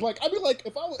word. Like I'd be like,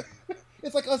 if I was,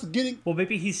 it's like us getting. Well,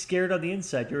 maybe he's scared on the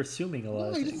inside. You're assuming a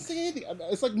lot. No, he didn't say anything.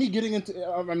 It's like me getting into.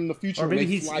 I'm in the future. Or maybe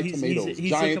he's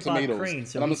giant tomatoes, Crane,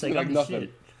 so and I'm he's just like nothing.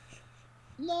 Shit.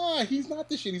 Nah, he's not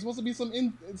the shit. He's supposed to be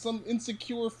some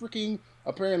insecure freaking.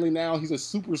 Apparently now he's a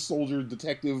super soldier,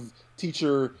 detective,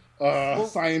 teacher,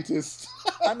 scientist.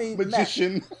 I mean,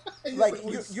 magician. Matt, like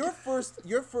your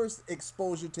first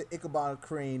exposure to Ichabod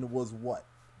Crane was what?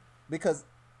 Because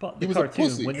the was a cartoon,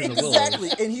 pussy. Wind in the Willows. exactly,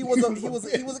 and he was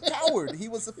a coward. He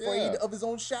was afraid of his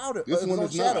own shadow. This one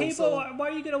is not. Okay, but why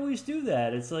are you gonna always do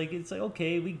that? It's like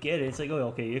okay, we get it. It's like, oh,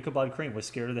 okay, Ichabod Crane was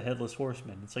scared of the headless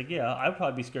horseman. It's like, yeah, I'd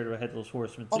probably be scared of a headless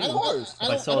horseman too. Of course. If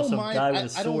I saw some guy with a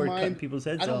sword cutting people's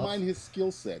heads off. I don't mind his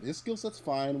skill set. His skill set's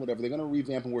fine. Whatever. They're gonna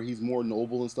revamp him where he's more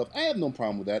noble and stuff. I have no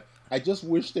problem with that. I just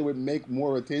wish they would make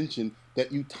more attention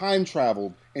that you time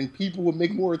traveled, and people would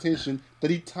make more attention that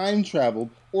he time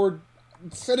traveled, or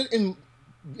set it in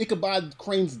Ichabod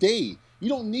Crane's day. You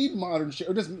don't need modern shit,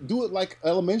 or just do it like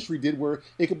Elementary did, where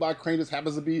Ichabod Crane just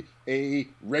happens to be a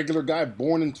regular guy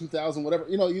born in 2000, whatever.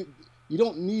 You know, you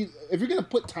don't need, if you're gonna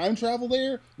put time travel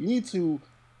there, you need to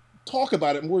talk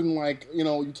about it more than like, you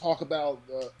know, you talk about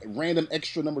random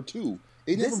extra number 2.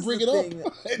 They never bring it up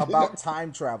about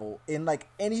time travel in like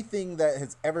anything that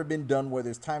has ever been done where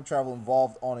there's time travel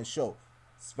involved on a show,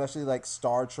 especially like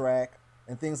Star Trek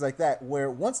and things like that, where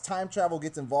once time travel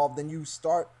gets involved, then you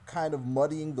start kind of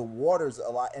muddying the waters a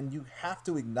lot, and you have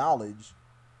to acknowledge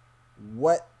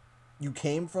what you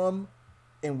came from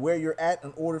and where you're at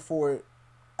in order for,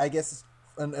 I guess,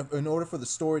 in order for the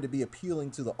story to be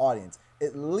appealing to the audience.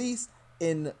 At least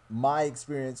in my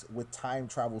experience with time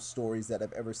travel stories that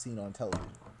I've ever seen on television.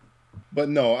 But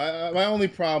no, my only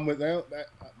problem with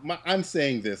I'm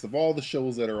saying this, of all the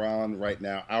shows that are on right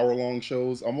now, hour-long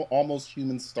shows, Almost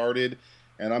Human started,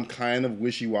 and I'm kind of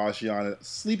wishy-washy on it.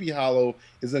 Sleepy Hollow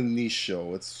is a niche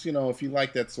show. It's, you know, if you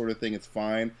like that sort of thing, it's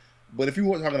fine. But if you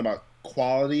were talking about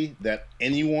quality that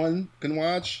anyone can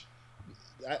watch,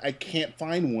 I can't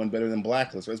find one better than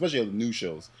Blacklist, right? Especially the new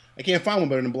shows. I can't find one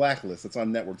better than Blacklist. It's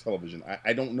on network television.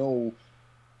 I don't know.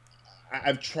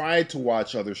 I've tried to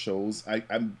watch other shows.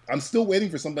 I'm still waiting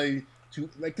for somebody to,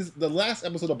 like this. The last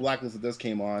episode of Blacklist that just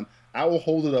came on, I will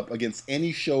hold it up against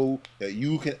any show that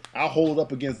you can. I'll hold it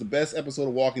up against the best episode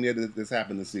of Walking Dead that's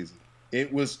happened this season.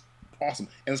 It was awesome,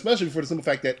 and especially for the simple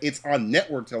fact that it's on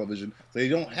network television, so they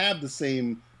don't have the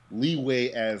same leeway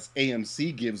as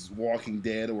AMC gives Walking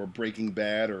Dead or Breaking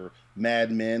Bad or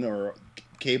Mad Men or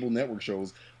cable network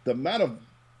shows. The amount of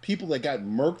people that got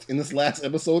murked in this last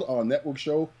episode on a network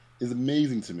show is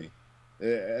amazing to me.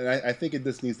 And I think it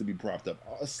just needs to be propped up.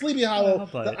 Sleepy Hollow,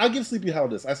 I'll give Sleepy Hollow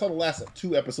this. I saw the last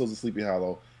 2 episodes of Sleepy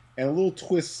Hollow, and the little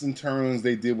twists and turns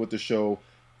they did with the show,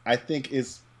 I think it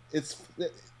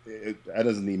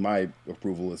doesn't need my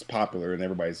approval. It's popular, and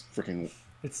everybody's freaking...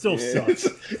 It still sucks.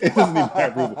 It doesn't need my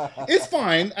approval. It's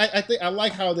fine. I think I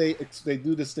like how they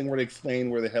do this thing where they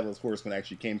explain where the Headless Horseman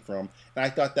actually came from, and I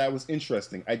thought that was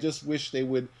interesting. I just wish they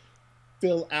would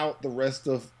fill out the rest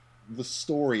of the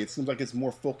story. It seems like it's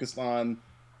more focused on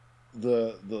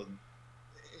the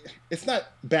it's not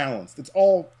balanced. It's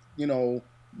all, you know,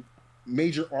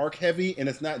 major arc heavy, and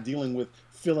it's not dealing with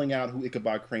filling out who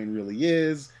Ichabod Crane really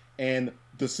is and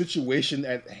the situation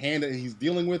at hand that he's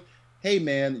dealing with. Hey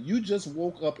man, you just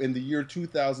woke up in the year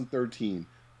 2013.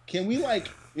 Can we, like,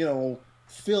 you know,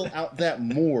 fill out that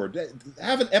more?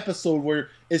 Have an episode where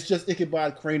it's just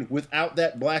Ichabod Crane without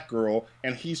that black girl,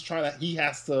 and he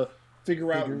has to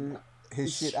figure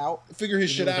his shit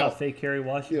out. Fake Kerry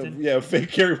Washington. Yeah,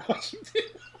 fake Kerry Washington.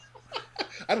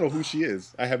 I don't know who she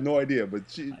is. I have no idea, but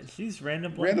she's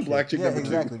random black chick yeah, number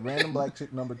exactly. 2. Random black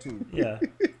chick number 2. Yeah.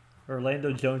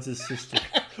 Orlando Jones's sister.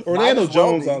 Orlando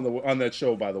Jones on that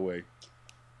show, by the way.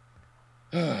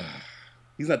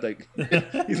 He's not that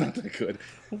good.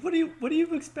 What do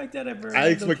you expect out of Orlando I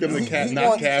expect them to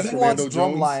cast Orlando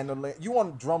Jones. You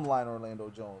want Drumline Orlando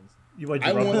Jones.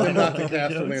 I want them not to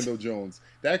cast Orlando Jones.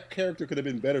 That character could have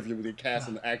been better if you would cast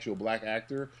an actual black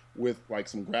actor with, like,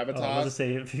 some gravitas. I was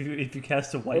going to say, if you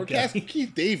cast a white guy. Or cast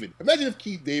Keith David. Imagine if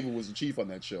Keith David was the chief on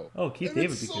that show. Oh, Keith David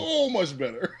would be so much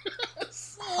better.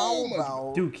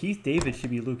 Dude, Keith David should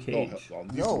be Luke Cage. Oh,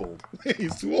 he's too old.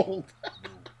 He's too old.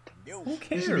 Who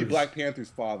cares? He should be Black Panther's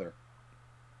father.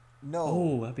 No.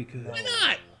 Oh, that'd be good. Why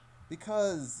not?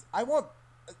 Because I want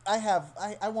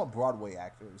Broadway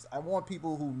actors. I want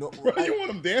people who know. You want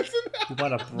them dancing? You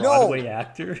want a Broadway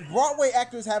actor? Broadway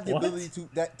actors have the ability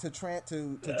to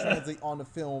translate on the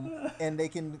film, and they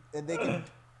can,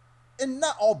 and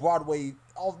not all Broadway,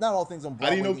 not all things on Broadway.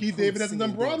 How do you know Keith David hasn't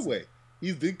done Broadway?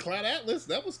 He did Cloud Atlas.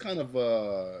 That was kind of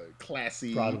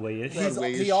classy. Broadway-ish.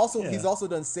 He's also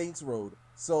done Saints Row.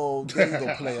 So there you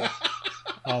go, player.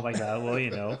 Oh my God! Well, you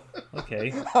know,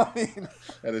 okay. I mean,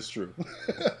 that is true.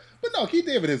 But no, Keith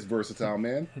David is versatile,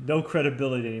 man. No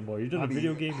credibility anymore. You're doing a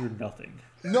video game. You're nothing.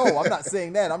 No, I'm not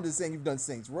saying that. I'm just saying you've done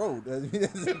Saints Row.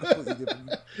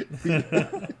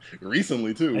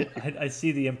 Recently too. I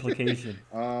see the implication.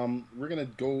 We're gonna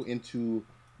go into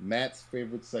Matt's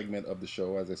favorite segment of the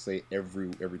show, as I say every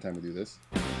time we do this.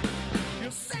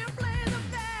 You're simply the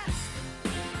best.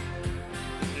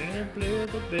 Simply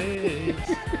the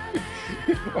best.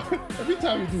 Every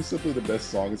time we do Simply the Best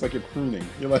song, it's like you're crooning.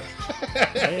 You're like,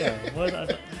 Yeah,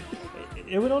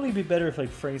 it would only be better if like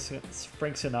Frank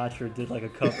Sinatra did like a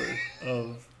cover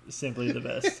of Simply the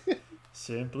Best.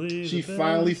 Simply. she the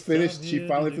finally best, finished. I'm She here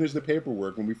finally to- finished the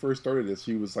paperwork. When we first started this,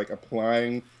 she was like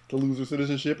applying to lose her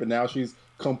citizenship, and now she's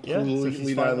Yeah, completely so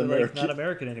she's not finally like American. not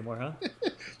American anymore, huh?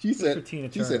 She for said,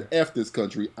 Tina "She said, Turner. F this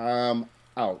country. I'm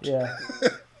out." Yeah.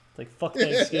 It's like fuck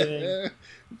Thanksgiving,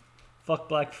 fuck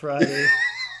Black Friday,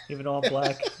 even though I'm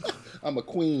black. I'm a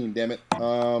queen, damn it.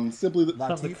 Simply the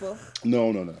Latifah?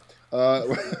 no.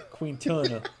 Queen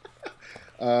Turner.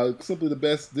 Simply the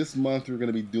Best. This month we're going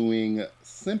to be doing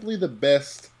Simply the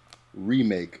Best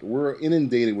remake. We're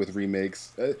inundated with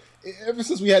remakes. Ever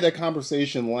since we had that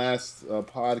conversation last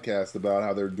podcast about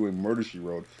how they're doing Murder, She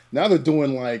Wrote, now they're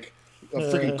doing like a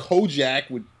freaking Kojak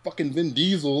with fucking Vin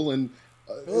Diesel and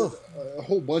a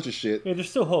whole bunch of shit. Yeah, there's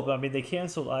still hope. I mean, they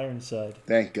canceled Ironside.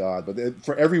 Thank God. But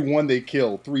for every one they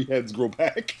kill, 3 heads grow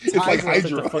back. It's like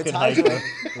Hydra. Hydra. It's It's fucking Hydra. Hydra.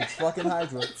 It's fucking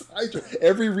Hydra. Hydra.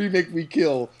 Every remake we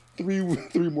kill, three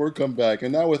more come back.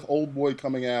 And now with Old Boy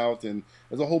coming out, and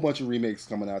there's a whole bunch of remakes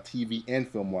coming out, TV and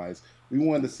film wise, we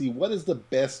wanted to see what is the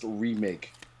best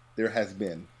remake there has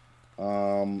been.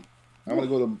 I'm gonna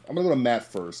go to Matt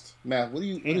first. Matt, what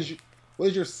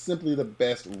is your Simply the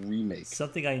Best remake?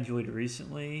 Something I enjoyed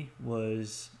recently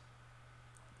was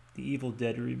the Evil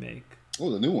Dead remake.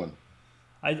 Oh, the new one.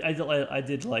 I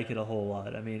did like it a whole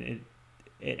lot. I mean,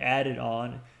 it added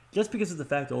on just because of the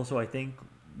fact. Also, I think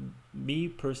me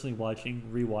personally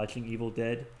rewatching Evil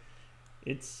Dead,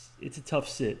 it's a tough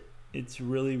sit. It's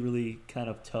really kind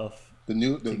of tough. The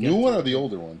new get one to. or the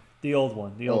older one? The old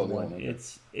one. The old one. Okay.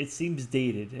 It seems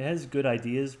dated. It has good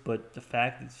ideas, but the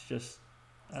fact it's just.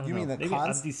 I don't You know. mean the maybe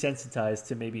I'm desensitized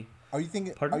to maybe. Are you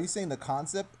thinking? Pardon? Are you saying the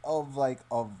concept of like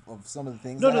of some of the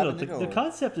things? No. that happened in The it, or-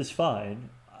 concept is fine.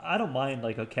 I don't mind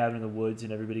like a cabin in the woods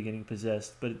and everybody getting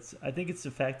possessed, but I think it's the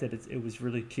fact that it was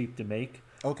really cheap to make.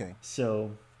 Okay.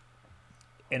 So,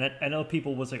 and I know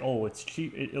people was like, oh, it's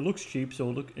cheap. It looks cheap,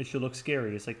 so it should look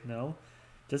scary. It's like no,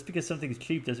 just because something is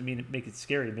cheap doesn't mean it makes it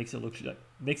scary. It makes it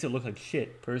look like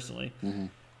shit. Personally,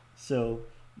 so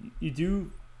you do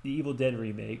the Evil Dead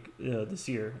remake this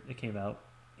year. It came out,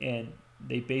 and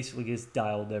they basically just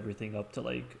dialed everything up to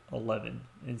like 11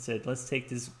 and said, let's take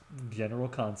this general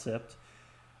concept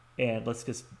and let's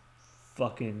just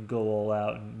fucking go all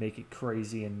out and make it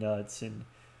crazy and nuts and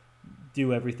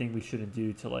do everything we shouldn't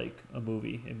do to like a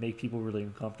movie and make people really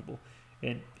uncomfortable.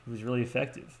 And it was really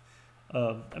effective.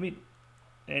 I mean,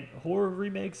 and horror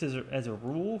remakes as a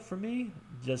rule for me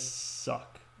just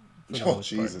suck. for the Oh,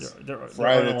 most part. Jesus. There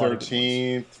Friday are a the lot of good ones.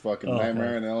 13th, fucking Oh,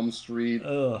 Nightmare God. on Elm Street,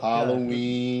 Oh, God.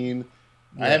 Halloween.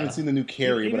 I Yeah. haven't seen the new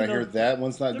Carrie, Even but I though heard that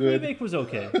one's not the good. remake was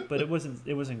okay, but it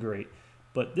wasn't great.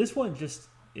 But this one just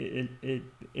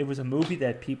it was a movie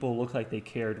that people looked like they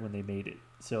cared when they made it,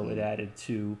 so it added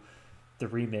to the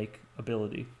remake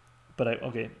ability. But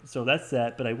so that's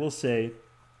that. But I will say,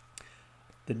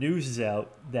 the news is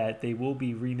out that they will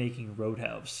be remaking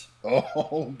Roadhouse.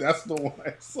 Oh, that's the one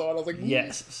I saw. And I was like,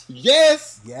 Yes,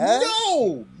 Yes? Yes?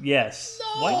 No! yes.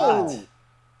 No! Why not?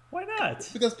 Why not?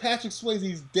 Because Patrick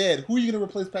Swayze's dead. Who are you going to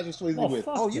replace Patrick Swayze Oh, with?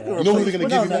 fuck Oh, you that. can You know who they're replace- going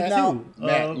to give you, no, Matt? no,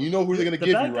 Matt, you know who they're going to the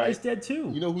give bad you, guy's right? dead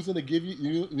too. You know who's going to give you?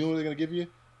 You know who they're going to give you?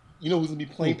 You know who's going to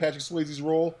be playing Patrick Swayze's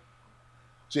role?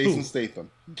 Jason Who?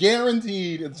 Statham.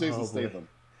 Guaranteed it's Jason Oh, boy. Statham.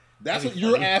 That's That'd what be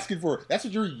you're funny. asking for. That's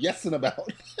what you're yesing about.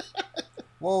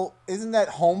 Well, isn't that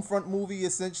Homefront movie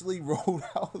essentially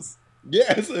Roadhouse?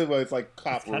 Yeah, it's like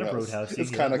Cop kind of Roadhouse. Roadhouse,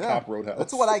 It's yeah. kind of Yeah. Cop Roadhouse.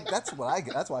 That's what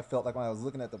I felt like when I was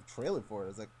looking at the trailer for it.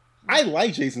 It's like, I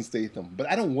like Jason Statham, but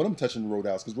I don't want him touching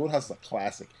Roadhouse because Roadhouse is a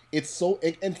classic. It's so,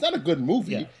 and it's not a good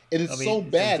movie, Yeah. and it's I mean, so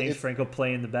bad. James It's, Franco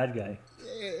playing the bad guy.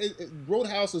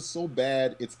 Roadhouse is so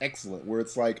bad, it's excellent. Where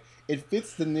it's like it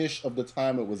fits the niche of the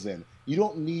time it was in. You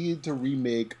don't need to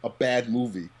remake a bad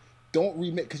movie. Don't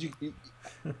remake because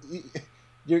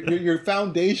your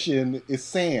foundation is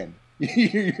sand.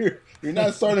 You're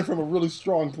not starting from a really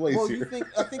strong place well, here.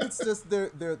 I think it's just their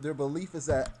belief is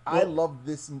that I love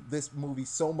this movie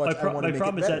so much. I want to My make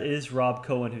problem it is better. that it is Rob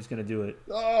Cohen who's going to do it.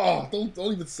 Oh, don't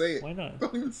even say it. Why not?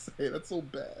 Don't even say it. That's so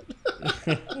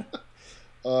bad.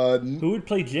 Who would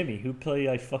play Jimmy? Who'd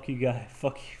play fuck you guy?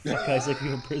 Fuck guys like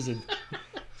you in prison.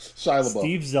 Shia LaBeouf.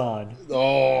 Steve Zahn.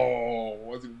 Oh,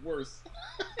 was it worse?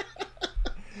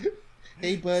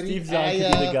 Hey, buddy. Steve Zahn could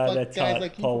be the guy fuck that guys taught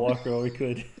like you. Paul Walker all he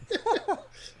could.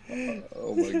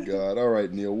 Oh my god! All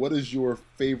right, Neil. What is your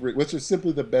favorite? What's your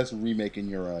simply the best remake in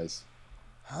your eyes?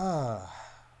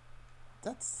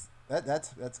 That's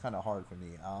kind of hard for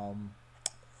me.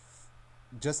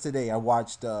 Just today I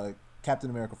watched Captain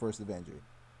America: First Avenger,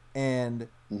 and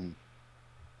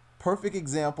perfect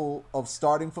example of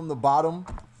starting from the bottom.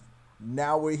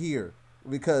 Now we're here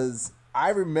because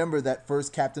I remember that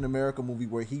first Captain America movie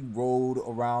where he rode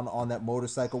around on that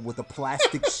motorcycle with a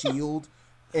plastic shield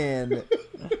and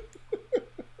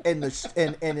his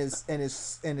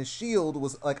shield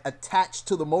was like attached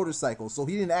to the motorcycle, so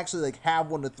he didn't actually like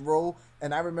have one to throw.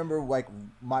 And I remember like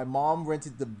my mom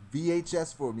rented the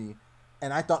VHS for me,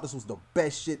 and I thought this was the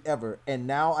best shit ever. And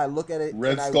now I look at it.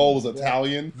 Red Skull was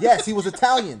Italian. Yes, he was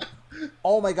Italian.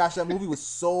 Oh my gosh, that movie was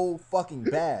so fucking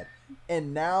bad.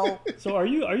 And now, So are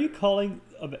you calling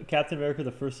Captain America: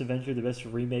 The First Avenger the best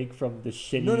remake from the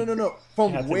shitty? no.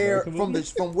 From Captain where America movie?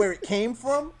 from where it came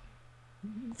from,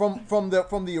 from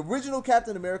the original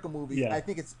Captain America movie, Yeah. I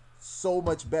think it's so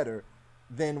much better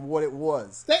than what it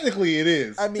was. Technically, it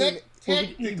is. I mean,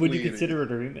 Would you consider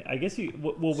it a remake? I guess you.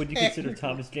 Well, would you consider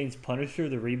Thomas Jane's Punisher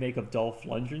the remake of Dolph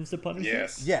Lundgren's The Punisher?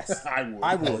 Yes. Yes, I would.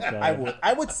 I would. Oh, God. I would.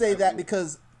 I would say that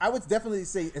because I would definitely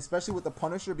say, especially with the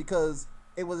Punisher, because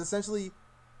it was essentially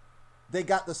they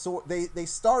got the source. They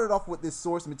started off with this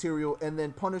source material, and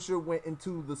then Punisher went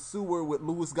into the sewer with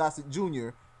Louis Gossett Jr.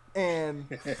 and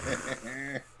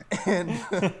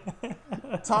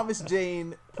Thomas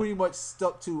Jane pretty much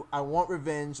stuck to, I want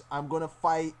revenge. I'm gonna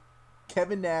fight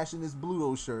Kevin Nash in his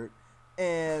Bluto shirt,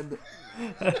 and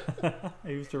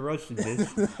He was the Russian, dude.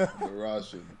 The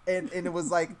Russian. and it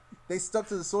was like they stuck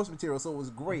to the source material, so it was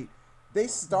great. They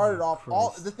started off all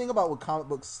Christ. the thing about with comic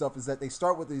book stuff is that they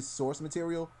start with the source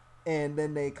material, and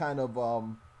then they kind of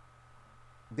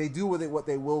they do with it what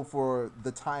they will for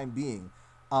the time being.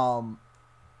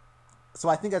 So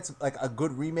I think that's like a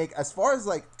good remake. As far as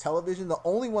like television, the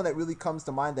only one that really comes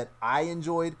to mind that I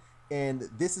enjoyed, and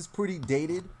this is pretty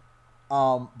dated,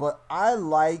 but I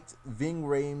liked Ving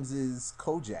Rhames'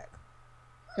 Kojak.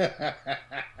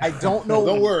 I don't know.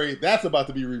 Don't worry, that's about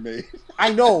to be remade.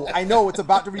 I know it's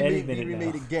about to Any be minute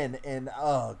remade now. again, and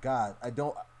oh god, I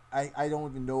don't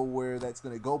even know where that's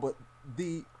gonna go. But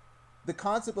the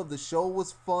concept of the show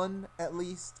was fun, at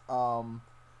least.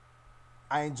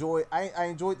 I enjoyed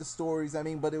the stories. I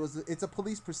mean, but it's a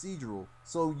police procedural,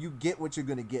 so you get what you're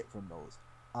gonna get from those.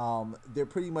 They're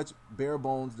pretty much bare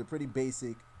bones. They're pretty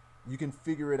basic. You can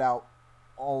figure it out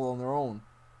all on their own.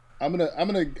 I'm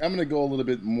gonna go a little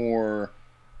bit more,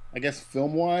 I guess,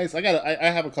 film wise. I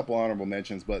have a couple honorable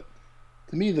mentions, but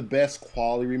to me the best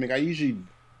quality remake, I usually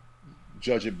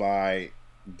judge it by,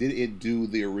 did it do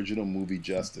the original movie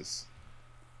justice,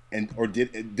 or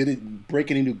did it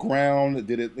break any new ground?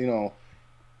 Did it,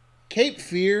 Cape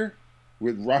Fear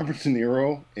with Robert De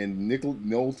Niro and Nick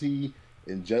Nolte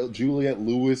and Juliette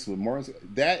Lewis with Martin.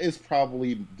 That is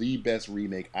probably the best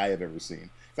remake I have ever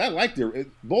seen. I like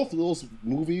both of those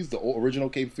movies, the original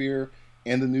Cape Fear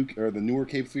and the newer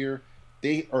Cape Fear.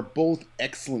 They are both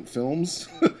excellent films.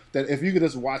 That if you could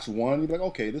just watch one, you'd be like,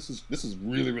 okay, this is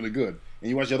really, really good. And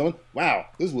you watch the other one, wow,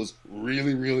 this was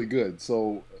really, really good.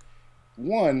 So,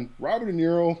 one, Robert De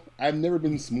Niro. I've never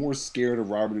been more scared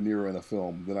of Robert De Niro in a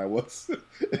film than I was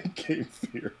in Cape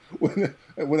Fear.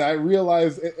 When I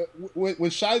realized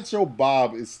when Sideshow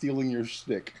Bob is stealing your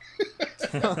shtick.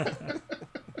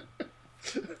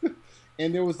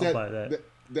 And there was that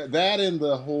and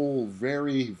the whole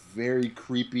very, very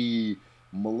creepy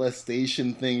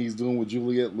molestation thing he's doing with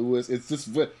Juliette Lewis. It's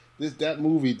just that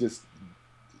movie just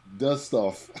does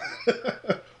stuff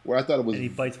where I thought it was. And he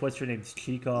bites what's her name's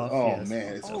cheek off. Oh yes.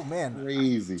 man, it's man,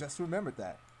 crazy. Just remembered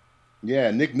that. Yeah,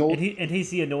 Nick Nolte. And he's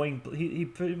the annoying. He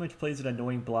pretty much plays an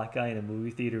annoying black guy in a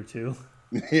movie theater too.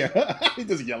 Yeah, he's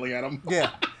just yelling at him.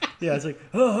 Yeah. Yeah, it's like,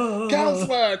 oh,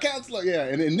 counselor. Yeah,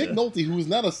 and Nick Nolte, who's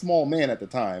not a small man at the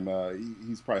time,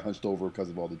 he's probably hunched over because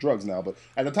of all the drugs now. But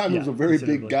at the time, he was a very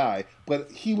big guy. But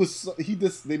the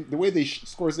way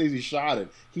Scorsese shot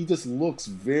it, he just looks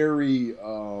very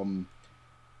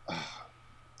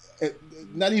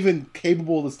not even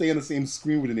capable to stay on the same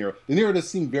screen with De Niro. De Niro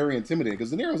just seemed very intimidating because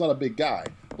De Niro's not a big guy.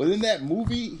 But in that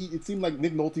movie, it seemed like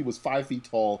Nick Nolte was 5 feet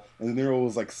tall and De Niro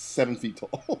was like 7 feet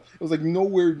tall. It was like no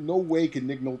way could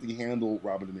Nick Nolte handle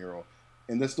Robert De Niro.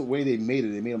 And that's the way they made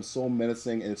it. They made him so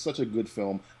menacing, and it's such a good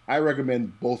film. I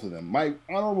recommend both of them. My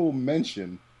honorable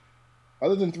mention,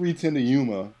 other than 3:10 to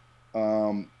Yuma,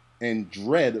 and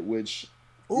Dread, which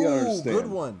you understand. Good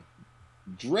one.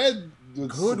 Dread, the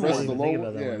Good Sylvester one.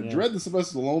 Stallone, Yeah. Dread, the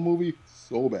Sylvester Stallone movie,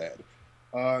 so bad.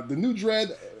 The new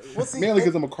Dredd, Well, see, mainly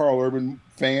because I'm a Carl Urban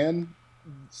fan,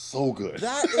 so good.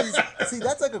 That is, see,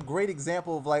 that's like a great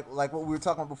example of like what we were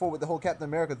talking about before with the whole Captain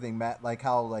America thing, Matt. Like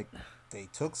how like they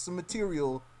took some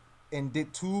material and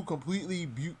did two completely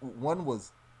one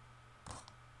was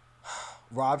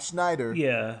Rob Schneider,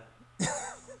 Yeah.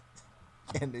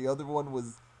 and the other one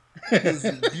was his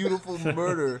beautiful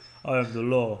murder. I am the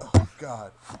law. Oh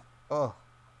God, oh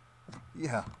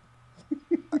yeah.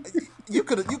 You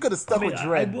could have stuck with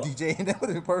Dredd, DJ, and that would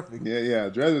have been perfect. Yeah.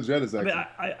 Dredd is I actually. mean,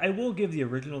 I will give the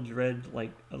original Dredd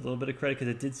like a little bit of credit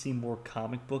because it did seem more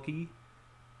comic booky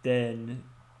than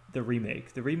the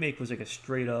remake. The remake was like a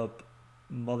straight up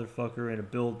motherfucker in a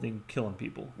building killing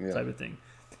people type of thing.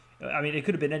 I mean, it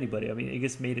could have been anybody. I mean, it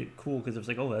just made it cool because it was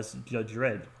like, oh, that's Judge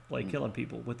Dredd, like killing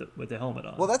people with the helmet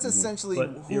on. Well, that's essentially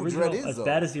but the who original, Dredd is, as though.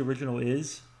 bad as the original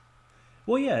is.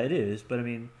 Well, yeah, it is. But I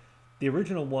mean, the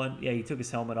original one, yeah, he took his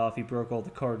helmet off. He broke all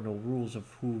the cardinal rules of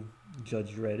who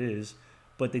Judge Dredd is.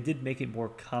 But they did make it more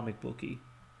comic booky.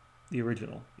 The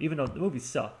original, even though the movie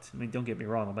sucked. I mean, don't get me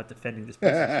wrong. I'm not defending this piece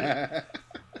of shit.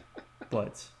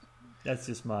 But that's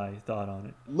just my thought on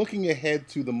it. Looking ahead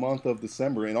to the month of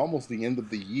December and almost the end of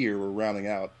the year, we're rounding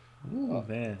out. Ooh,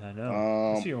 man, I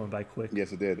know. This year went by quick.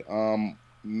 Yes, it did.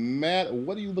 Matt,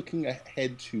 what are you looking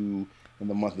ahead to in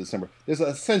the month of December? There's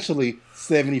essentially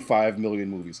 75 million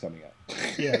movies coming out.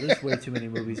 Yeah, there's way too many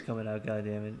movies coming out,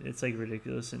 goddammit. It's like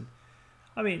ridiculous. And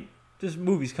I mean, there's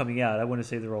movies coming out. I wouldn't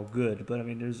say they're all good, but I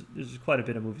mean, there's quite a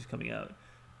bit of movies coming out.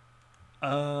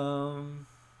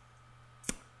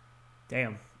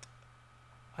 Damn.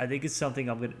 I think it's something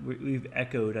we've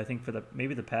echoed, I think, for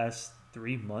maybe the past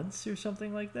 3 months or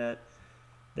something like that.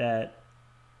 That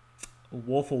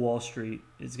Wolf of Wall Street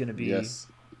is going to be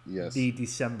the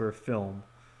December film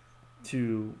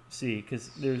to see, because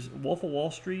there's Wolf of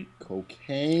Wall Street,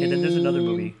 Cocaine, and then there's another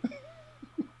movie.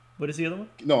 What is the other one?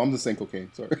 No, I'm just saying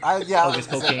cocaine. Sorry. It's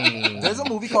Cocaine. There's a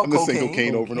movie called I'm just Cocaine.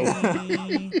 saying cocaine over and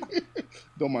over.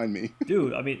 Don't mind me.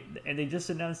 Dude, I mean, and they just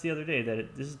announced the other day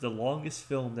that this is the longest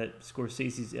film that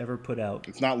Scorsese's ever put out.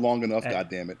 It's not long enough,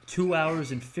 goddammit. 2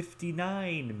 hours and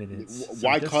 59 minutes.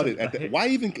 Why cut it at that? Why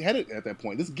even cut it at that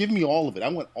point? Just give me all of it. I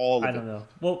want all of it. I don't know.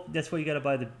 Well, that's why you got to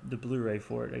buy the Blu-ray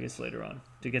for it, I guess, later on,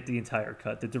 to get the entire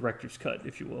cut, the director's cut,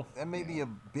 if you will. That may be a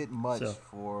bit much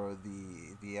for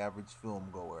the average film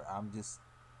goer. I'm just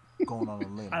going on a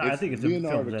limb. I think if the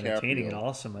film's entertaining and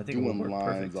awesome, I think it would work lines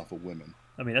perfect. Off of women.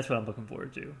 I mean, that's what I'm looking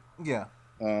forward to. Yeah.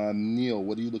 Neil,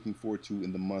 what are you looking forward to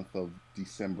in the month of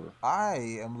December?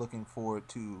 I am looking forward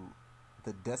to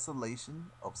The Desolation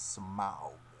of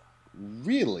Smaug.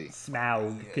 Really?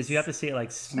 Smaug. Because you have to say it like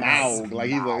Smaug. Like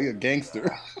he's a gangster.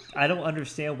 I don't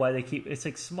understand why they keep... It's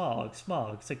like smog.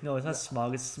 It's like, no, it's not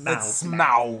smog. It's Smaug. It's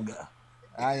Smaug.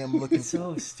 I am looking... It's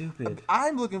so stupid.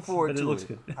 I'm looking forward to it. But it looks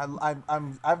good.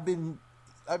 I've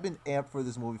been amped for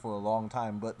this movie for a long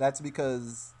time, but that's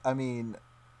because, I mean,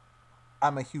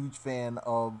 I'm a huge fan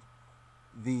of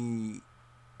I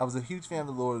was a huge fan of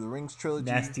the Lord of the Rings trilogy.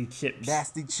 Nasty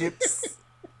Chips.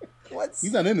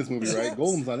 He's not in this movie, right?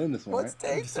 Gollum's not in this one, right?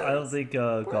 I don't think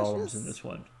Gollum's in this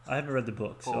one. I haven't read the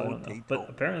book, so I don't know. But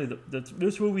apparently,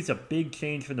 this movie's a big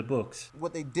change from the books.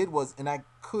 What they did was, and I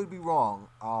could be wrong,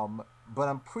 but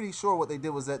I'm pretty sure what they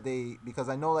did was that because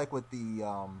I know, like with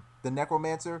the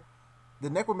Necromancer,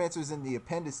 the Necromancer's in the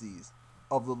appendices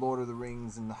of the Lord of the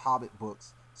Rings and the Hobbit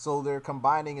books. So they're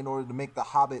combining, in order to make the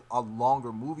Hobbit a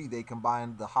longer movie, they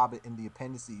combined the Hobbit and the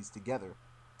appendices together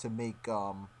to make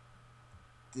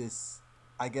this,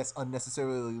 I guess,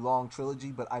 unnecessarily long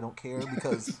trilogy, but I don't care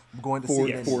because I'm going to see it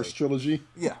anyway. Forced trilogy?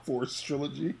 Yeah. Forced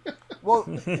trilogy? Well,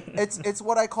 it's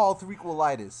what I call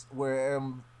threequelitis, where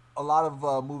a lot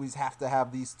of movies have to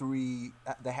have these three.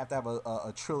 They have to have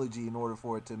a trilogy in order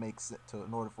for it to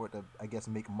I guess,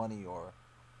 make money or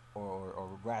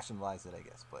rationalize it, I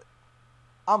guess. But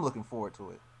I'm looking forward to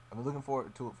it. I've been looking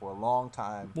forward to it for a long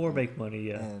time. More make money,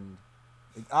 yeah. And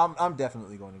I'm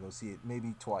definitely going to go see it,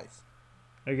 maybe twice.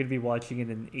 Are you going to be watching it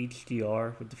in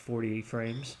HDR with the 48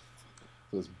 frames?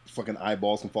 So his fucking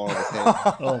eyeballs can fall out of his head.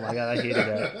 Oh my god, I hated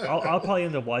that. I'll probably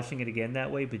end up watching it again that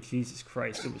way, but Jesus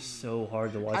Christ, it was so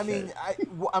hard to watch. I mean,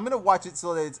 I'm gonna watch it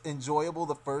so that it's enjoyable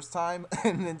the first time,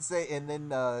 and then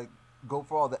go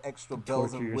for all the extra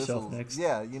bells and whistles. Next.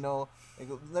 Yeah,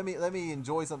 let me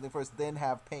enjoy something first, then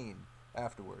have pain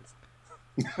afterwards.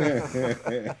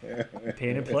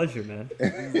 Pain and pleasure, man.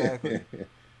 Exactly.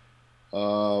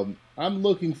 I'm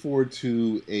looking forward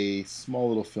to a small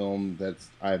little film that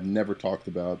I've never talked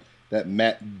about, that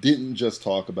Matt didn't just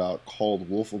talk about, called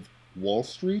Wolf of Wall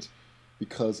Street,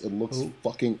 because it looks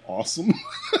fucking awesome.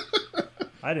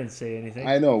 I didn't say anything.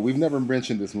 I know we've never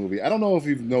mentioned this movie. I don't know if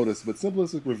you've noticed, but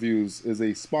Simplistic Reviews is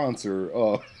a sponsor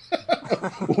of.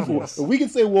 Yes. We can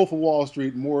say Wolf of Wall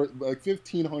Street more like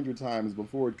 1,500 times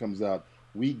before it comes out.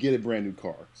 We get a brand new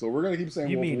car, so we're gonna keep saying.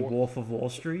 You Wolf mean of Wolf of Wall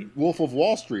Street? Wolf of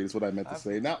Wall Street is what I meant to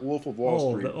say, not Wolf of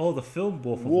Wall Street. The film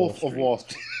Wolf of Wall Wolf Street. of Wall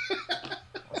Street.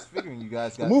 I was figuring you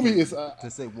guys got The movie to, is, to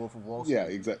say Wolf of Wall Street. Yeah,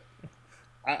 exactly.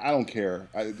 I don't care.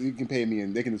 You can pay me,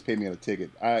 and they can just pay me on a ticket.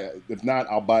 If not,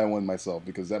 I'll buy one myself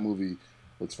because that movie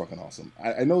looks fucking awesome.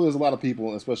 I know there's a lot of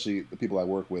people, especially the people I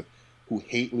work with, who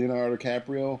hate Leonardo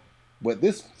DiCaprio, but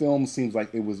this film seems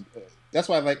like it was. That's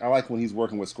why I like when he's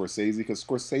working with Scorsese, because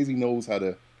Scorsese knows how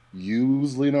to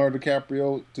use Leonardo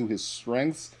DiCaprio to his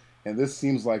strengths, and this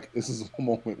seems like this is a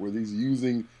moment where he's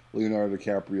using Leonardo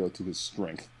DiCaprio to his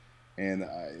strength, and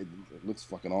it looks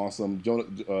fucking awesome.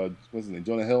 What's his name?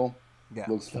 Jonah Hill. Yeah.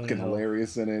 Looks fucking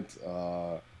hilarious in it.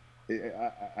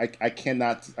 I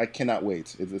cannot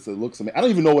wait. It looks amazing. I don't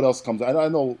even know what else comes out. I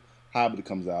know Hobbit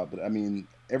comes out, but I mean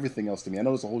everything else to me. I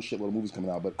know there's a whole shitload of movies coming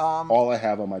out, but all I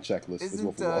have on my checklist is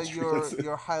Wolf of Wall Street.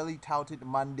 your highly touted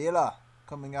Mandela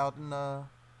coming out in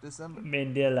December?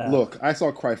 Mandela. Look, I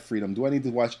saw Cry Freedom. Do I need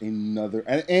to watch another?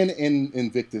 And in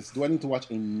Invictus, do I need to watch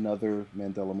another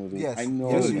Mandela movie? Yes, I know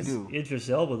yes, it's, you do. Idris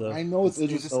Elba, though. I know it's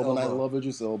Idris Elba, and I Elba. love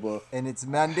Idris Elba. And it's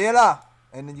Mandela,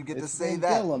 and then you get to It's say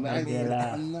Mandela, that. man.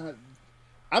 Mandela.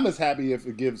 I'm as happy if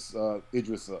it gives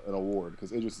Idris an award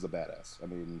because Idris is a badass. I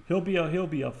mean, He'll be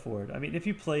up for it. I mean, if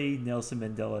you play Nelson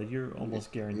Mandela, you're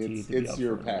almost guaranteed to be it's up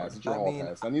your for an pass. award. It's your I hall mean,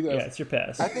 pass. I need to. Yeah, it's your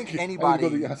pass. I think I anybody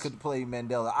would go to- could play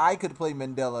Mandela. I could play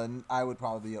Mandela, and I would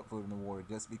probably be up for an award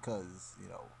just because,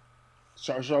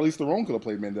 Charlize Theron could have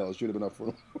played Mandela. She would have been up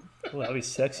for Oh, that'd be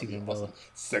sexy, Mandela.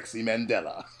 Sexy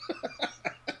Mandela.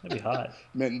 That'd be hot.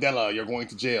 Mandela, you're going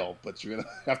to jail, but you're gonna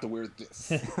have to wear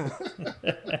this.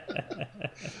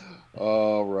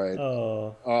 All right.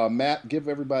 Oh. Matt, give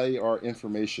everybody our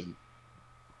information.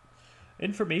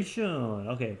 Information.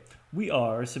 Okay. We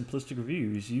are Simplistic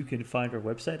Reviews. You can find our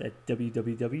website at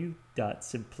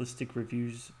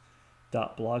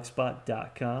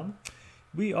www.simplisticreviews.blogspot.com.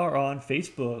 We are on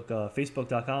Facebook,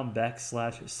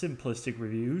 facebook.com/Simplistic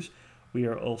Reviews. We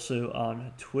are also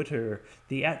on Twitter,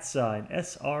 the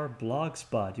 @SR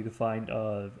Blogspot. You can find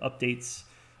updates,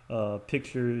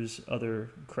 pictures, other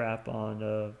crap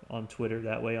on Twitter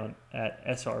that way at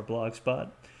SR Blogspot.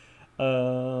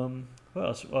 What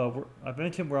else? I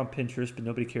mentioned we're on Pinterest, but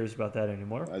nobody cares about that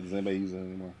anymore. Does anybody use it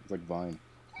anymore? It's like Vine.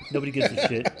 Nobody gives a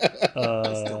shit.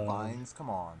 still Vines. Come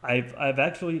on. I've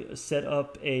actually set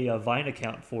up a Vine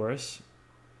account for us.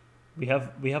 We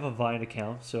have a Vine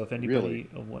account, so if anybody,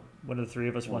 one of the three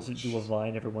of us wants to do a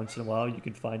Vine every once in a while, you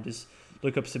can find us.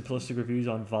 Look up Simplistic Reviews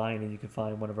on Vine, and you can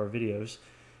find one of our videos.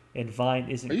 And Vine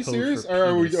isn't. Are you code serious? For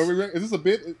Are we, penis. is this a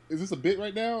bit? Is this a bit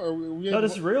right now? No,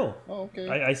 this is real. Oh, okay.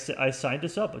 I signed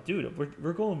us up, but dude,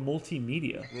 we're going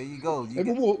multimedia. There you go.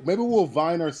 Maybe we'll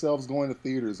Vine ourselves going to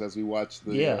theaters as we watch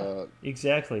the.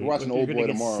 Exactly. We're watching Old Boy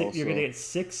tomorrow. You're gonna get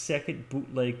 6-second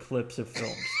bootleg clips of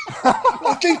films.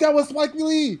 I think that was Spike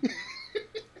Lee.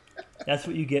 That's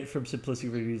what you get from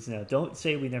Simplistic Reviews now. Don't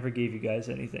say we never gave you guys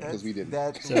anything. Because we didn't.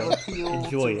 That So, will appeal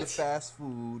enjoy to the it. fast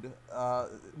food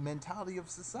mentality of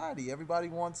society. Everybody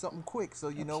wants something quick. So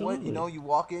you know what? Absolutely. You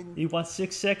walk in. You want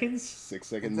 6 seconds?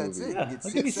 6-second That's movie. it. Yeah, You get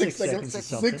I'll give you 6 seconds of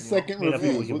something. 6-second May not be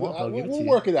what reviews. you want, but I'll give it to We'll you.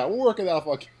 work it out. We'll work it out.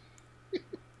 Fuck.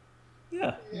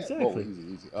 Yeah, Oh, exactly.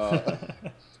 easy.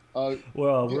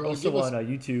 Well, we're give also us- on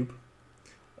YouTube.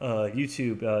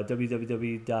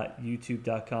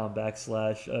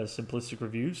 www.youtube.com/Simplistic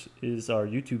Reviews is our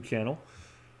YouTube channel.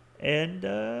 And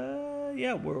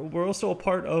we're also a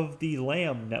part of the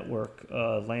Lamb network.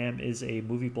 Lamb is a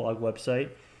movie blog website.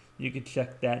 You can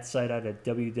check that site out at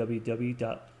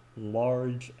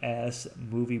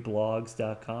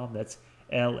www.largeassmovieblogs.com. That's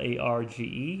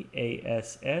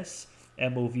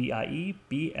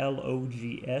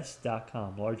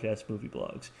LARGEASSMOVIEBLOGS.com. Large Ass Movie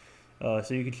Blogs.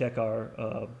 So you can check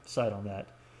our site on that.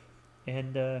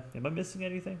 And am I missing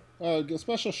anything? A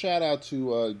special shout out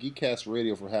to Geekcast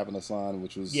Radio for having us on,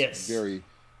 which was very,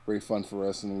 very fun for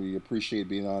us, and we appreciate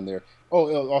being on there.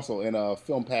 Oh, also, and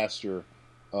Film Pasture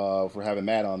for having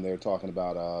Matt on there talking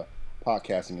about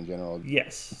podcasting in general.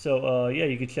 Yes. So,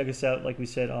 you can check us out, like we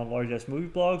said, on Large Ass Movie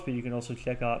Blogs, but you can also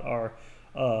check out our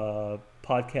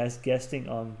podcast guesting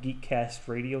on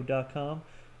geekcastradio.com.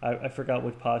 I forgot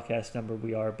what podcast number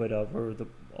we are, but we're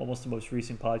almost the most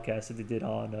recent podcast that they did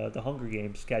on the Hunger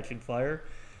Games, Catching Fire.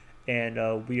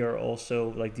 And we are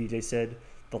also, like DJ said,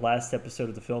 the last episode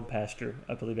of the Film Pasture.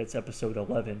 I believe that's episode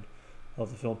 11 of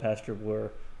the Film Pasture,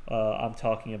 where I'm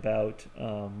talking about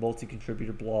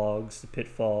multi-contributor blogs, the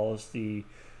pitfalls, the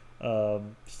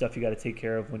stuff you got to take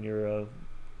care of when you're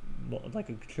like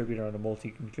a contributor on a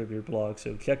multi-contributor blog.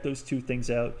 So check those 2 things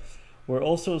out. We're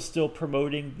also still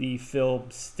promoting the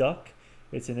film Stuck.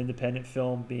 It's an independent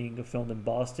film being filmed in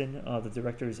Boston. The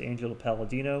director is Angela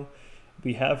Palladino.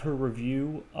 We have her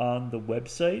review on the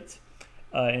website,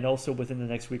 and also within the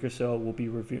next week or so,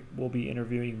 we'll be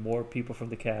interviewing more people from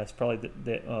the cast, probably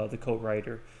the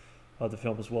co-writer of the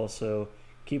film as well. So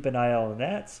keep an eye out on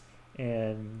that,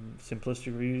 and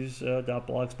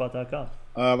simplisticreviews.blogspot.com.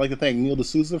 I'd like to thank Neil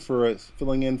D'Souza for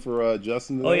filling in for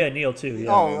Justin today. Oh yeah, Neil too.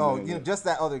 Yeah. You know, just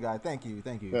that other guy. Thank you.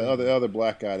 The other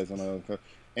black guy that's on the.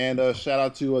 And shout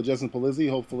out to Justin Polizzi.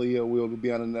 Hopefully we'll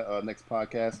be on the next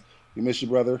podcast. We miss you,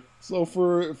 brother. So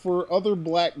for other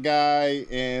black guy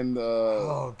and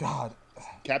oh God,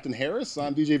 Captain Harris,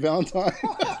 I'm DJ Valentine.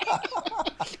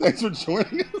 Thanks for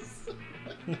joining us.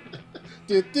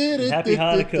 Happy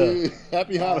Hanukkah.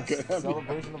 Happy Hanukkah. Yes,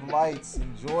 celebration of lights.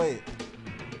 Enjoy it.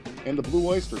 And the Blue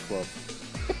Oyster Club.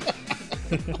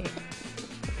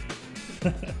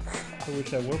 I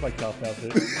wish I wore my cop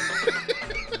outfit.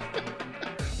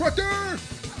 Right there!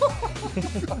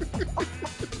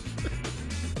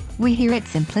 We here at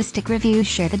Simplistic Reviews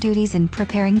share the duties in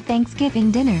preparing Thanksgiving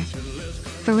dinner.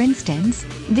 For instance,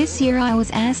 this year I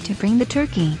was asked to bring the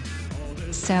turkey.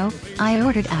 So, I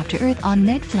ordered After Earth on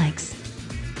Netflix.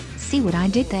 See what I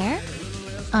did there?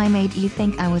 I made you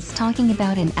think I was talking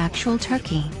about an actual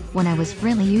turkey, when I was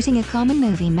really using a common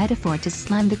movie metaphor to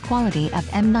slam the quality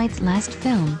of M. Night's last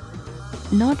film.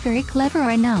 Not very clever,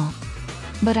 I know.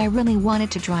 But I really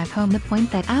wanted to drive home the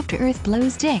point that After Earth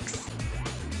blows dicks.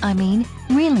 I mean,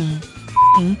 really,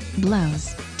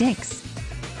 blows dicks.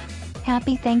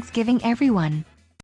 Happy Thanksgiving, everyone.